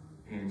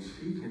 And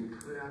she can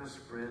put out a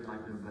spread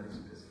like nobody's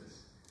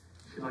business.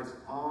 She likes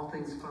all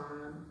things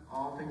fine,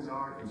 all things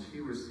art, and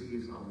she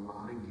receives a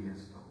lot of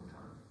gifts all the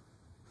time.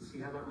 You see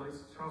how that relates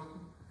to Charleston?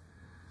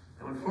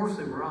 Now,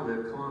 unfortunately, where I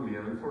live,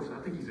 Columbia, unfortunately,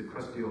 I think he's a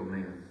crusty old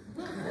man.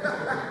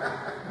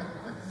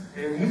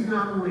 And he's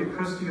not only a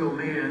crusty old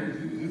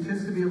man, he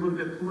tends to be a little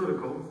bit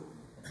political,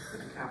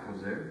 the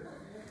capital's there,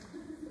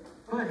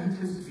 but he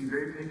tends to be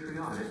very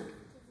patriotic,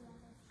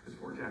 because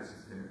Fort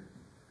Jackson's there.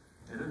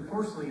 And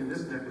unfortunately, in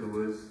this neck of the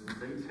woods,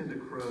 they tend to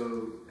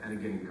crow at a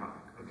gamecock.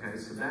 Okay,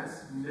 so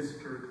that's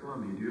Mr.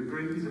 Columbia. Do you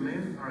agree he's a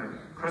man? All right,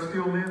 crusty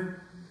old man.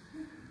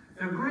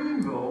 Now,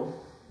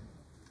 Greenville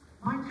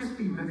might just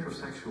be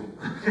metrosexual.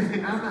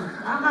 Okay,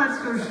 I'm not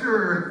so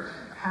sure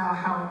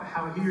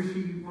how he or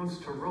she wants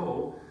to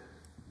roll.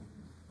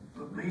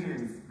 But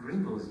man,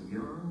 Greenville is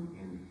young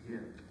and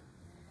hip.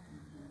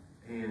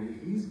 And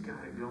he's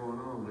got it going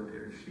on with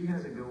her. She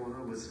has it going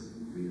on with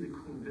some really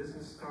cool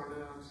business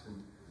startups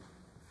and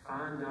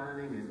fine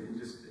dining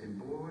and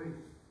boy,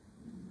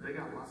 they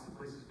got lots of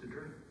places to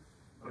drink.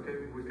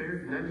 Okay, we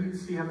figured. Now do you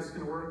see how this is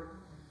going to work?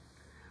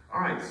 All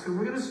right, so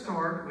we're going to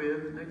start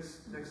with,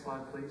 next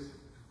slide, please.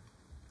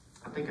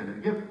 I think I know.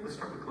 Yep, let's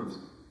start with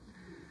Clemson.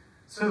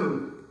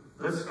 So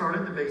let's start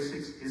at the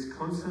basics. Is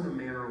Clemson a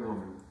man or a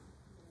woman?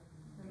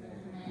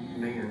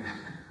 Man.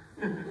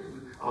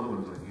 All the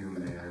ones like, you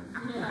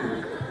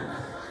man.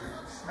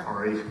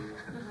 Sorry.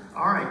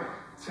 All right,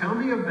 Tell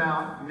me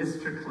about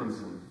Mr.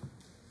 Clemson.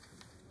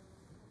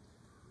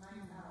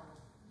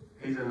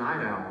 He's a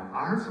night owl.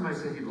 I heard somebody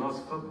say he loves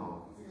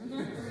football.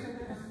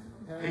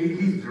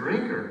 He's a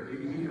drinker.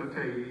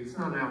 Okay, he's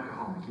not an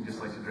alcoholic. He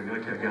just likes to drink.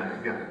 Okay, got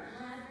it.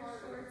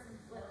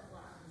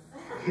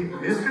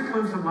 Mr.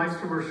 Clemson likes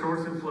to wear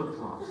shorts and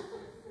flip-flops.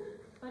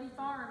 But he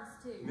farms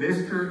too.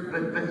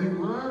 But he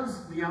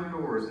loves the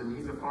outdoors, and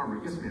he's a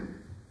farmer. Yes,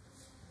 ma'am.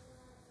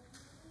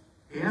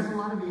 He has a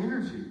lot of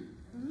energy.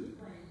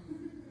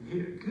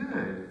 Yeah,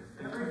 good.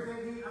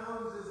 Everything he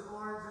owns is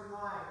orange and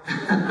white.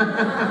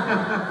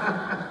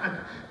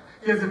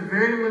 He has a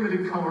very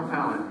limited color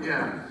palette.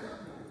 Yeah.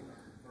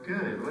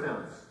 Good. What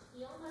else?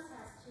 He almost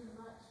has too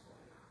much.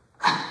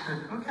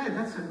 Okay,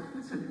 that's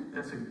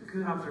a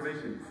good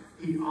observation.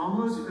 He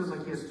almost feels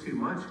like he has too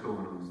much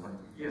going on. It's like,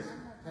 yes.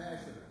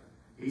 Passionate.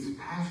 He's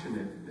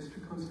passionate. Mr.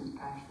 Clemson's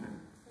passionate.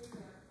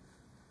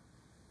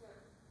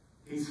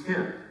 He's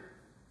hip.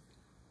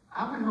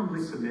 I would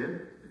humbly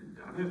submit,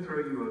 I'm going to throw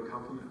you a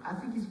compliment. I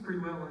think he's pretty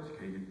well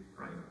educated,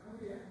 right?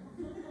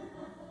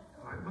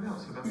 All right, what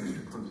else about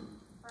Mr. Clemson?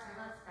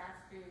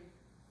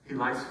 He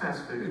likes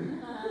fast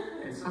food.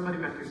 And somebody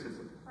back here said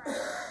something.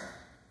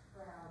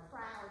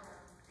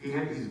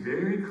 He's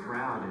very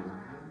crowded,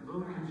 a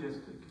little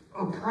congested.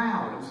 Oh,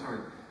 proud. I'm sorry.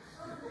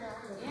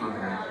 My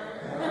bad.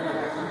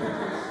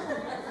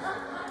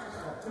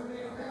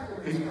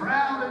 He's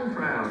proud and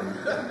proud.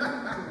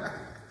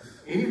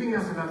 Anything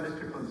else about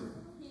Mr. Clemson?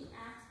 He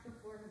acts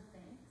before he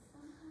thinks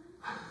sometimes.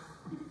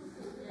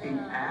 He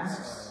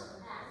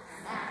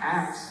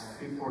acts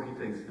before he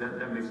thinks.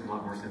 That makes a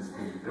lot more sense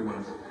than what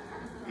I said.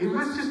 It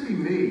must just be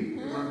me.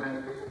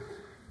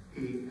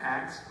 He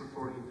acts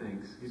before he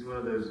thinks. He's one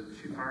of those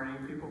shoot fire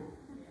aim people.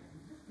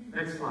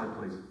 Next slide,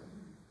 please.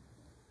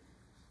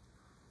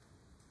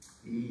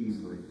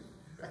 Easily.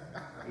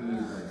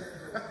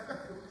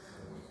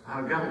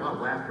 I've got a lot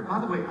of laughter. By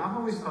the way, I've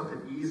always thought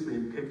that Easley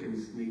and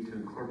Pickens need to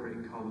incorporate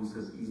and call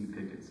themselves Easy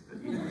Pickens.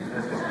 But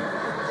that's just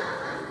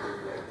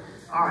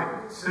all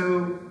right,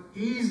 so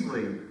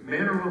Easley,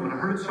 man or woman? I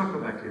heard a chuckle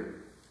back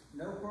here.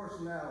 No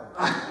personality.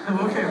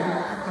 Okay.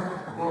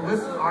 Well,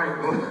 this. All right.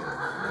 Well,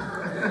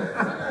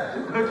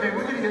 okay,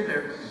 we're gonna get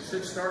there.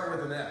 Should start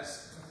with an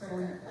S.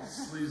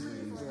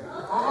 Sleazy.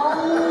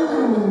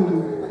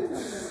 Oh!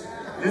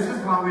 This is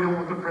why we don't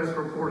want the press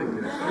reporting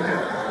this.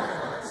 Okay.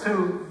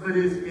 So, but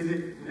is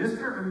it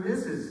Mr. or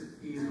Mrs.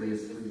 Easley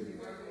is sleazy?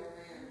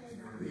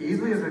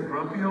 Easley is a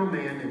grumpy old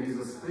man, and he's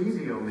a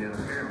sleazy old man,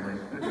 apparently.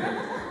 Okay.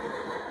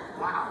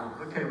 Wow.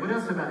 Okay, what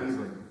else about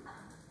Easley?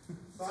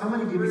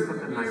 Somebody give me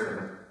something nice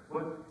about it.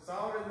 What?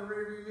 Solid in the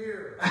rearview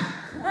mirror.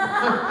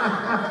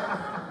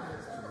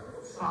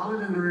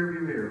 Solid in the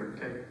rearview mirror.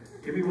 Okay.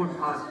 Give me one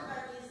positive.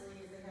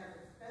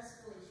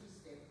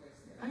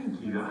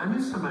 Thank you. I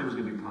knew somebody was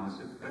going to be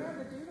positive. They have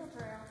the doodle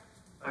trail.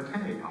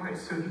 Okay. All right.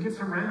 So he gets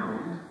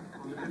around.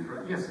 On the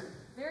different, yes.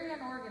 Very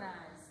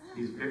unorganized.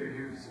 He's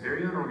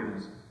very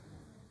unorganized.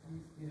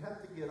 You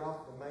have to get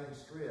off the main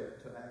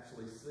strip to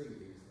actually see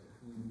these.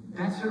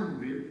 That's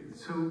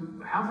so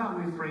how about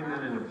we frame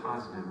that in a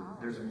positive?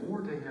 There's more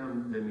to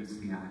him than meets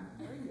the eye.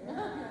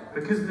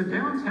 Because the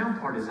downtown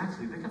part is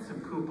actually, they got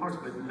some cool parts,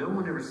 but no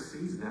one ever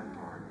sees that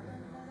part.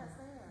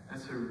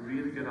 That's a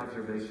really good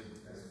observation.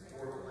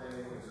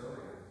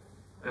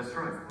 That's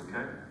right,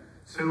 okay.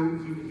 So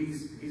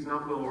he's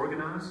not well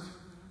organized,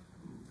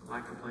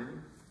 lack of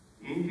planning.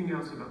 Anything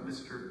else about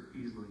Mr.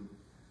 Easley,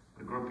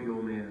 a grumpy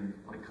old man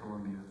like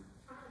Columbia?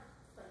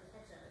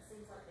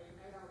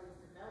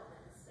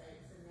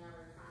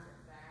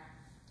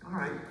 All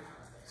right.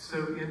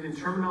 So in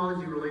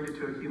terminology related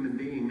to a human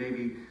being,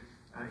 maybe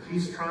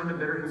he's trying to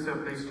better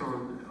himself based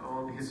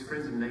on his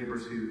friends and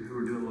neighbors who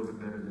are doing a little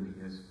bit better than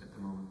he is at the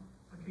moment.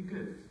 Okay,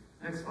 good.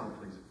 Next slide,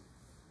 please.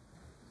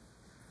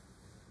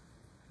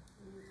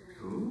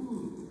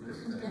 Ooh, this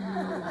is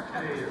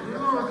okay. A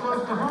little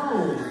close to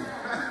home.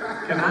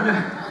 Can I know?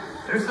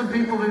 There's some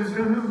people in this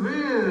room who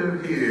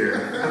live here.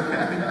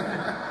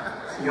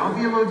 Okay. So y'all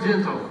be a little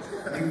gentle.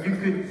 You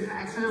could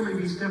accidentally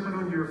be stepping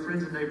on your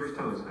friends and neighbors'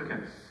 toes. Okay.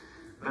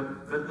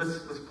 But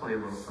let's play a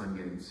little fun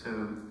game.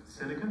 So,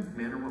 Seneca,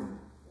 man or woman?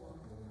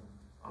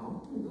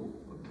 Oh,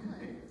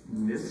 okay.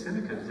 Miss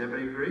Seneca, does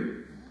everybody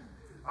agree?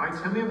 All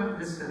right, tell me about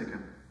Miss Seneca.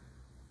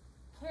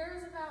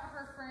 Cares about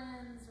her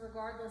friends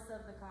regardless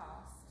of the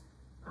cost.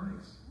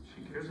 Nice.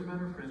 She cares about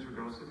her friends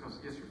regardless of the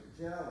cost. Yes, sir.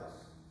 Jealous.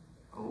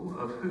 Oh,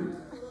 of who?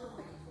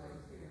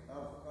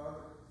 Of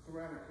other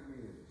surrounding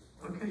communities.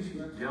 Okay,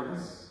 she's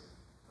jealous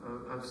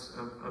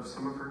of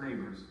some of her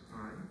neighbors.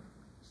 All right.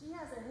 She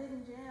has a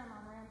hidden gem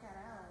on Ramcat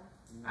Alley.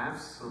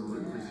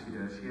 Absolutely, she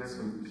does. She has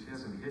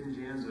some hidden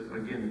gems.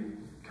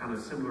 Again, kind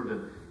of similar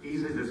to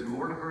Easley. There's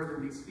more to her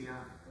than meets the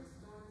eye.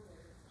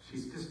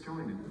 She's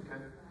disjointed.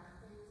 Okay.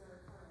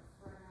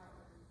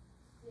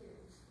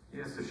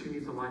 Yeah, so she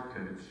needs a life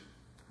coach.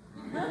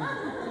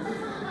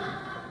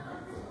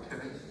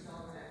 Okay.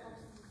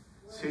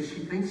 So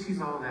she thinks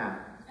she's all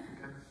that.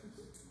 Okay.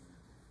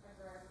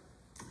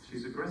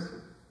 She's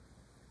aggressive.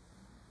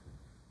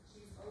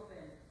 She's open.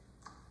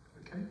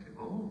 Okay.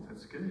 Oh,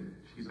 that's good.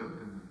 She's She's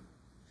open.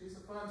 She's a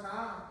fun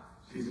time.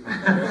 She's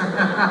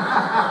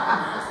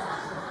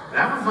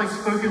that was like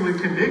spoken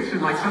with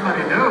conviction, like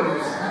somebody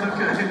knows.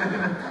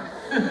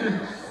 Okay.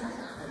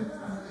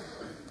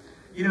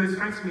 You know, it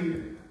strikes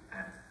me.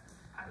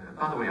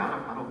 By the way,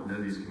 I don't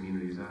know these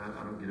communities.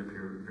 I don't get up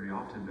here very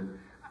often, but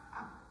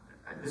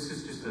this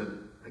is just a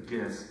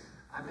guess.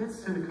 I bet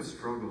Seneca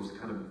struggles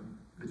kind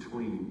of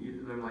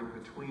between. They're like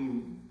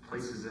between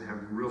places that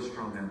have real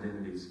strong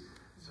identities.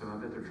 So I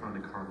bet they're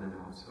trying to carve that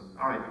out. So,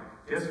 all right,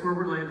 guess where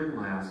we're landing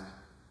last.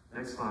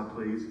 Next slide,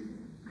 please.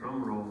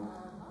 Drum roll.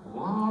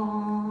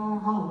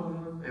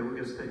 Walhalla. And we're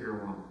going to stay here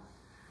a while.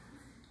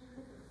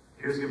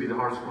 Here's going to be the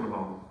hardest one of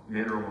all.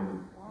 Man or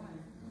woman?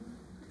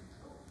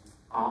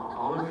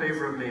 All in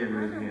favor of man,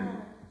 raise your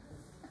hand.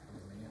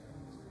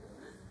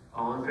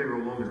 All in favor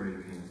of woman, raise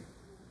your hand.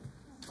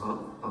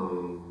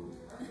 Uh-oh.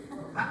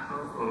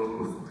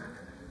 Uh-oh.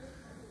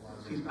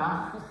 She's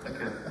bi.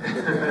 Okay.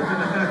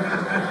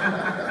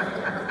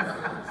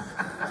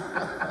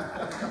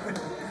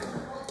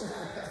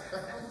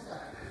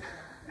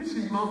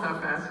 She's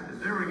multifaceted.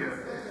 There we go.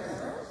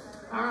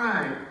 All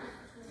right.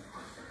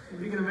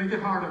 You're going to make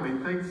it hard on me.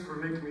 Thanks for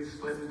making me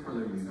split in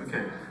front of you.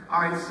 Okay.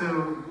 All right,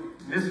 so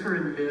Mr.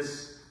 and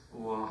Miss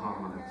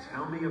Walhalla,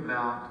 tell me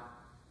about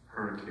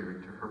her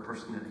character, her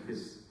personality,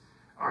 his...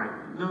 All right,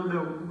 no,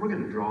 we're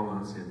going to draw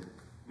lines in.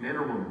 Man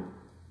or woman?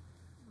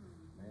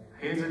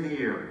 Hands in the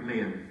air.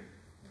 Man.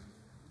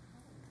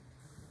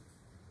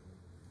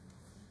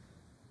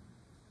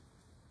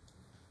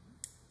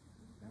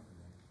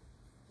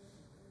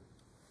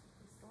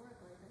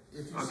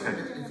 If you Okay.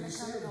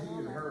 said he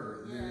or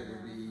her, then it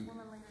would be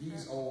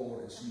he's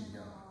old and she's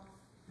young.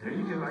 There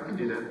you go. I can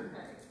do that.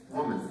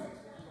 Woman.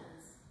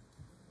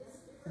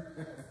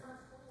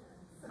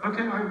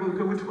 Okay, all right, we'll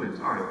go with twins.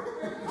 All right.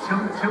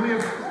 Tell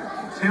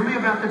me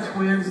about the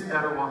twins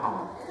that are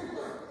Walhalla.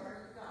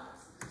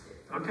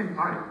 Okay,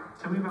 all right.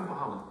 Tell me about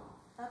Walhalla.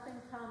 Up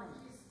and coming.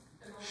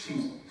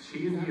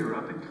 She and he are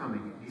up and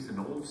coming. He's an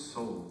old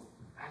soul.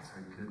 That's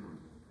a good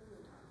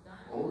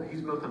one.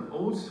 He's both an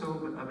old soul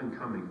but up and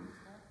coming.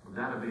 Well,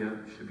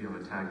 should be on a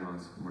tagline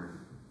somewhere.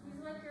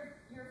 He's like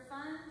your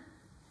fun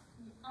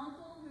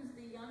uncle who's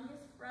the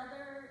youngest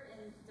brother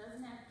and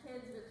doesn't have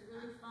kids, but it's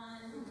really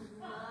fun. Who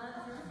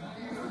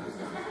loves his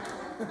family.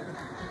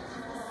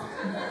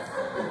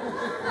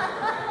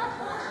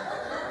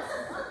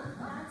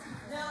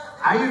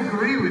 I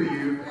agree with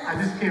you. I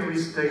just can't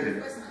restate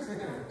it.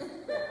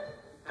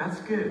 That's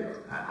good.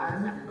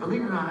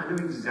 Believe it or not, I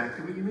know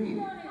exactly what you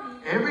mean.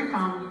 Every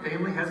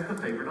family has the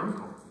favorite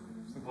uncle.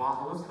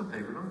 Walhalla's the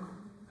favorite uncle.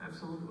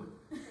 Absolutely.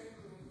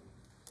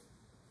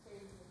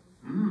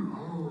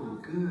 Oh,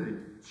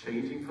 good.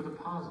 Changing for the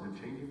positive,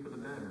 changing for the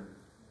better.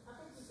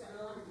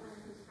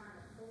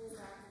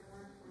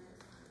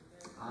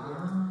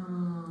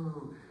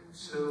 Oh,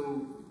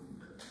 so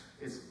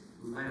it's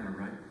Lana,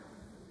 right?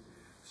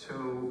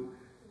 So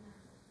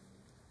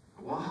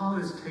Walhalla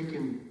is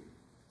taking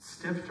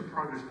steps to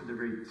progress, but they're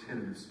very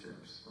tentative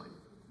steps. Like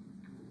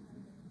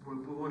we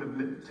want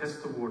to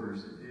test the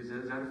waters. Is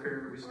that a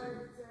fair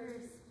restatement?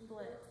 Very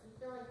split.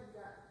 You feel like you've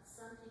got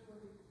some people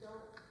who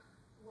don't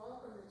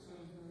welcome the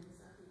change, and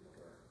some people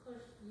who are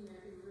pushed, who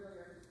really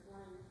are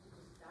wanting to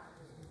just dive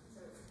in.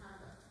 So it's kind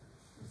of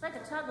It's like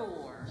a tug of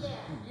war. Yeah.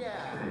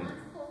 Okay.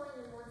 one's pulling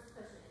and one's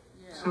pushing.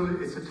 Yeah. So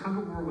it's a tug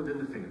of war within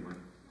the family.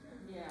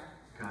 Yeah.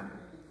 Got it.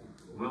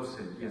 Well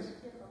said. Yes.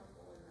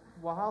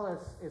 Walhalla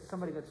is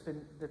somebody that's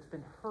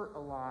been hurt a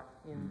lot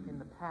in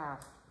the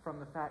past from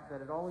the fact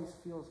that it always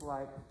feels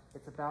like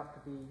it's about to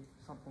be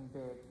something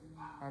big,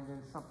 and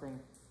then something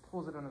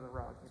pulls it under the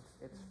rug.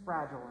 It's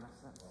fragile in a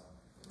sense.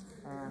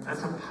 And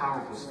That's a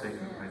powerful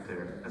statement right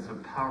there. That's a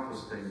powerful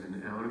statement.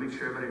 And I want to make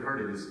sure everybody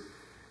heard it.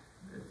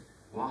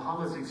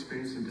 Walhalla's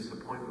experiencing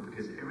disappointment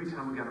because every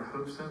time we got our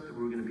hopes up that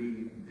we were going to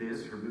be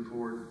this or move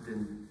forward,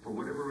 then for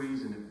whatever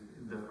reason,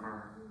 the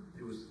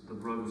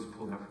rug was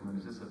pulled out from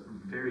under us. That's a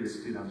very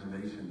astute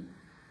observation.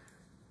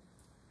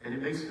 And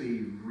it makes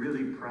me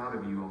really proud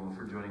of you all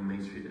for joining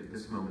Main Street at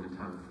this moment in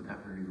time for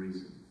that very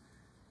reason.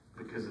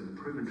 Because of the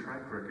proven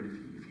track record,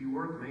 if you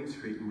work Main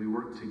Street and we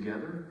work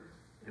together,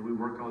 and we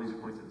work all these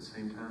points at the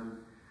same time,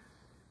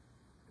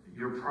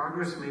 your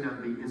progress may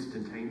not be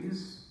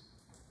instantaneous,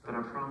 but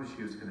I promise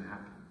you it's going to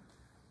happen.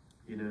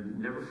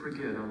 Never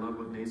forget, I love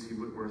what Nancy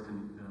Whitworth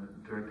and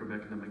Director of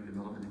Economic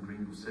Development in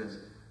Greenville says,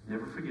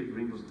 never forget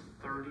Greenville's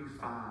a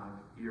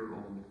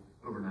 35-year-old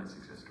overnight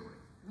success story.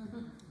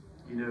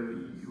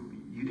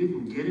 You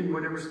didn't get in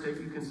whatever state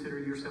you consider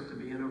yourself to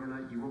be in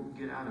overnight, you won't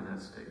get out of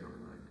that state overnight.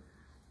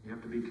 You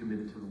have to be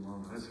committed to the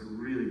long run. That's a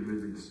really,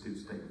 really astute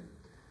statement.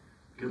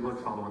 Good luck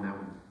following that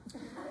one.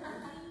 But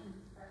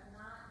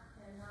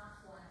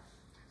not flashy.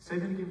 Say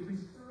that again,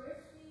 please.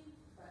 Thrifty,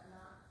 but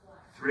not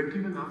flashy. Thrifty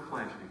but not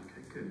flashy.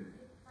 Okay, good.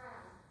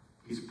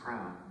 He's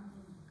proud.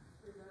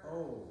 He's proud.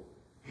 Oh.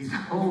 He's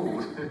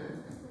old.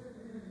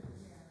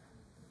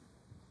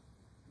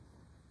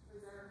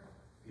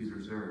 He's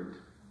reserved.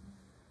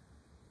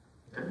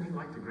 Doesn't he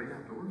like the great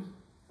outdoors?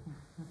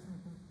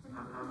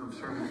 I'm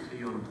serving it to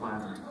you on a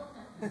platter.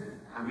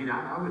 I mean,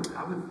 I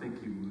would think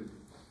you would.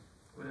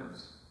 What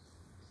else?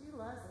 She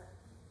loves it.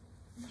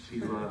 She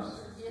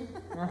loves.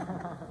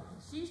 Yeah.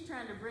 She's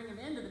trying to bring him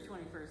into the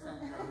 21st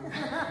century.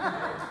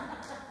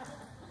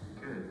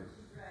 Good.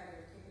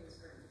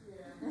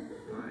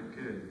 All right,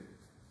 good.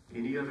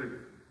 Any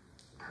other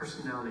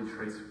personality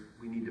traits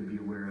we need to be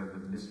aware of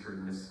Mr.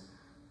 and Miss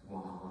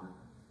Walhalla?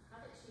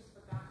 I think she's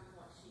forgotten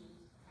what she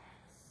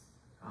has.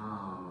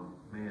 Oh,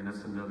 man,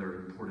 that's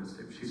another important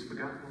statement. She's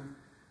forgotten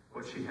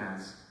what she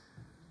has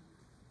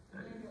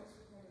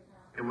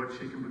and what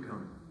she can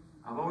become.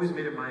 I've always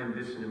made it my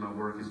ambition in my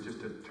work is just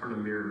to turn a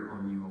mirror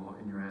on you all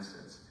and your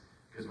assets.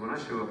 Because when I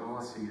show up, all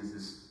I see is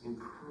this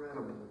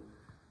incredible,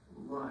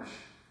 lush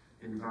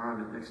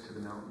environment next to the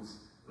mountains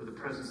with the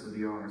presence of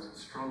the arts, a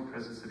strong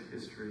presence of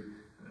history,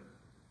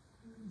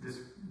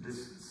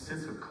 this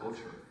sense of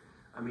culture.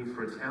 I mean,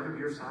 for a town of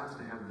your size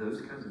to have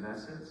those kinds of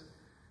assets,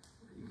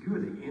 you are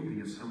the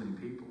envy of so many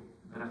people.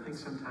 But I think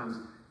sometimes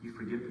you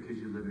forget because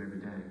you live every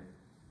day.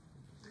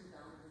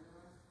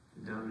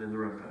 Down in the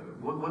rough.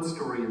 One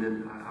story, and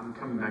then I'm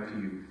coming back to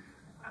you.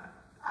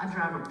 I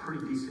drive a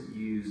pretty decent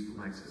used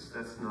Lexus.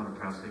 That's not a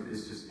proud statement.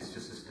 It's just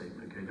a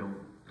statement. Okay, don't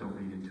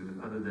read into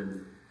it. Other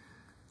than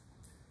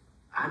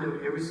I know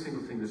every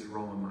single thing that's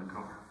wrong in my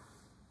car.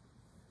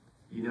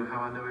 You know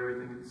how I know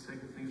everything's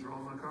wrong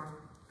in my car?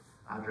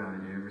 I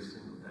drive it every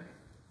single day.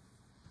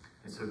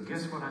 And so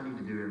guess what I need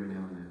to do every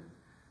now and then?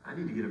 I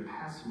need to get a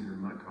passenger in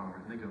my car,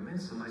 and they go, man,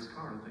 it's a nice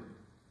car. And I think,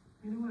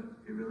 you know what?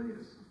 It really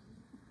is.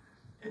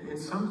 And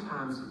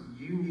sometimes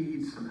you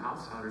need some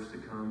outsiders to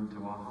come to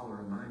Walhalla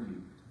and remind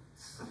you,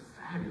 this is a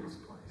fabulous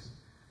place.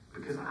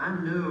 Because I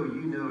know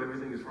you know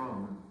everything is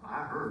wrong.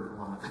 I heard a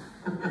lot.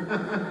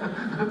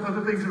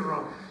 Other things are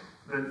wrong.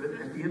 But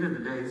at the end of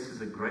the day, this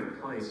is a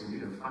great place, and you're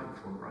going to fight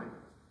for it, right?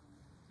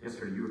 Yes,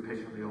 sir. You were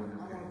patiently old. I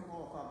want to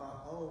qualify by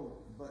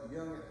old, but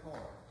young at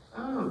heart.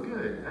 Oh,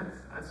 good.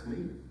 That's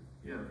me.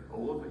 Yeah,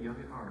 old but young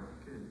at heart.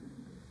 Good.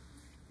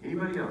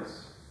 Anybody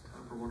else?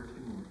 Time for one or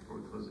two more before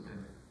we close it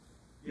down.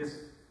 Yes?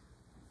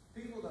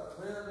 People that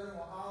live in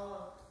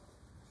Walhalla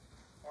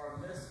are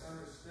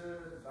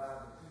misunderstood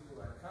by the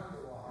people that come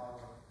to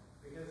Walhalla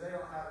because they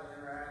don't have an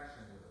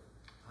interaction with it.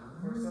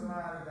 For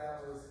somebody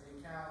that was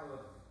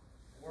encountered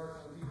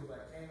working with people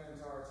that came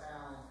into our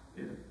town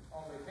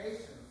on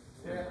vacation,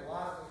 we have a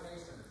lot of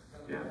vacations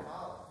coming to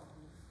Walhalla.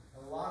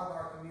 And a lot of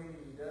our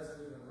community doesn't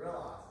even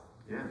realize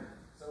it. Yeah.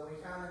 So we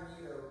kind of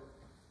need to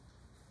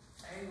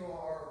angle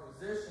our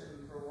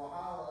position for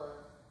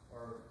Walhalla,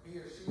 or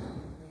he or she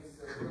needs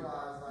to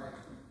realize, like,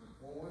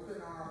 when we're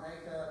putting on our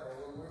makeup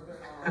or when we're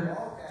putting on our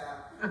ball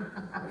cap,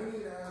 we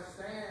need to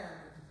understand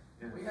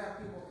we have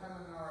people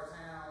coming to our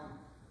town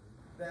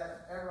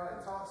that everybody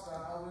talks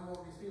about, oh, we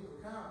want these people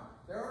to come.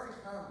 They're already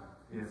coming.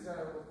 Yeah.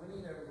 So we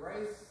need to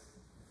embrace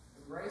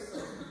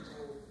those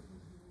people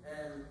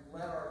and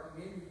let our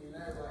community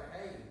know, like,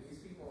 hey, these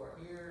people are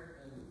here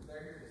and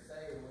they're here to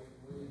stay, and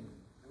we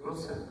Well want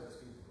said. those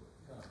people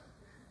to come.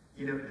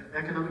 You know,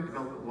 Economic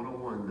Development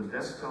 101, the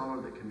best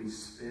dollar that can be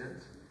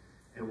spent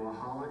in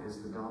Walhalla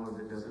is the dollar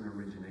that doesn't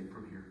originate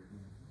from here.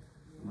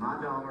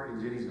 My dollar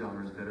and Jenny's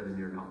dollar is better than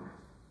your dollar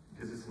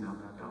because it's an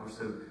outbound dollar.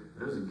 So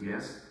those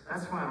guests,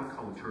 that's why I don't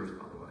call them tourists,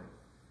 by the way.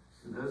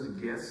 Those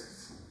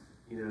guests,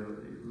 you know,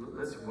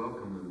 let's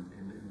welcome them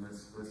and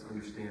let's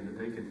understand that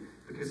they can,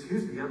 because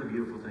here's the other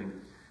beautiful thing.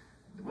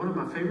 One of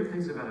my favorite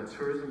things about a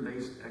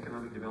tourism-based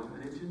economic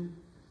development engine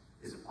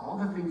is all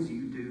the things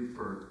you do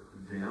for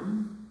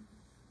them,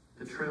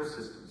 the trail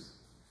systems,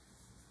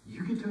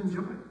 you get to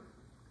enjoy.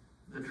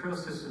 The trail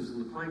systems and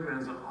the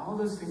playgrounds and all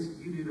those things that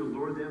you do to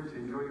lure them to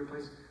enjoy your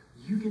place,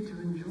 you get to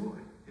enjoy.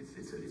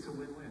 It's a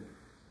win-win.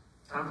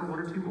 Time for one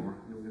or two more,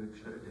 and then we're going to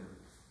shut it down.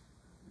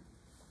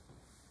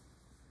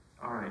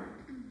 All right.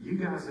 You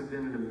guys have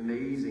been an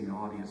amazing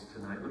audience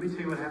tonight. Let me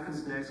tell you what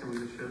happens next, and we're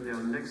going to shut it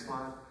down. Next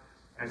slide.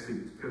 Actually,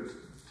 go to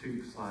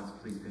 2 slides,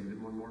 please,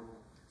 David. One more.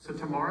 So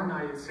tomorrow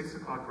night at 6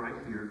 o'clock right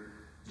here,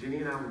 Jenny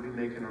and I will be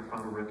making our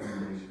final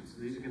recommendations.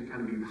 So these are going to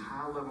kind of be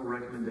high-level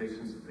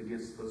recommendations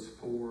against those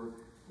 4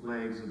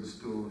 legs of the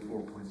stool and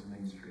 4 points of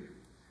Main Street.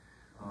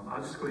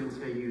 I'll just go ahead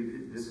and tell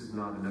you, this is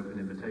not an open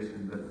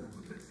invitation, but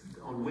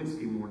on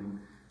Wednesday morning,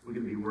 we're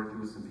going to be working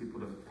with some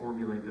people to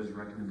formulate those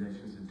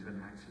recommendations into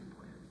an action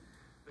plan.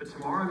 But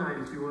tomorrow night,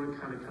 if you want to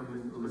kind of come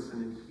and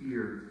listen and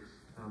hear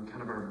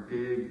kind of our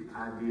big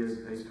ideas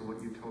based on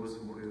what you told us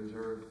and what we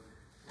observed,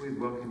 we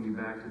welcome you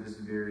back to this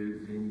very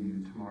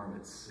venue tomorrow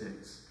at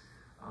 6.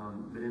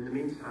 But in the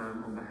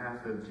meantime, on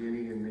behalf of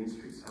Jenny and Main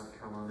Street, South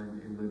Carolina,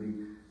 and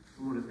Libby,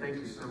 I want to thank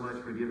you so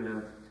much for giving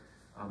up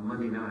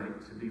Monday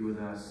night to be with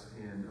us,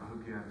 and I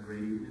hope you have a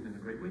great evening and a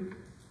great week.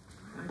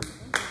 Good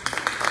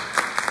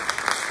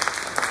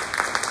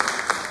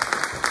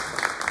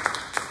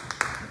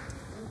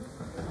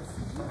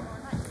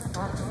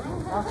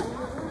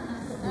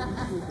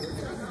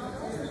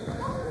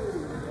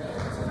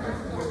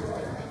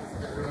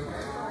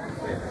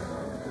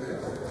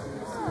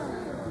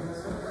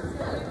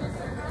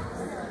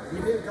We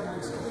did a couple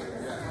weeks ago.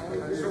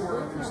 Yeah. Still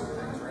working through some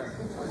things, right?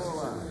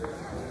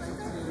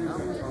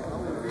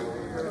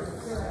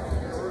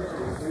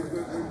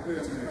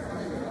 I'll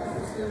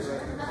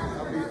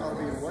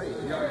be away.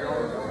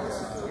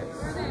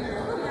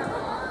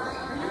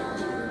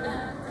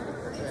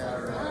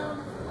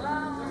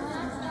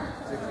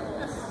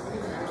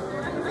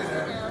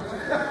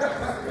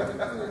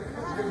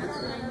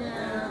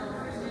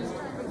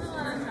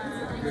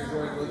 You're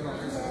enjoying living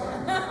on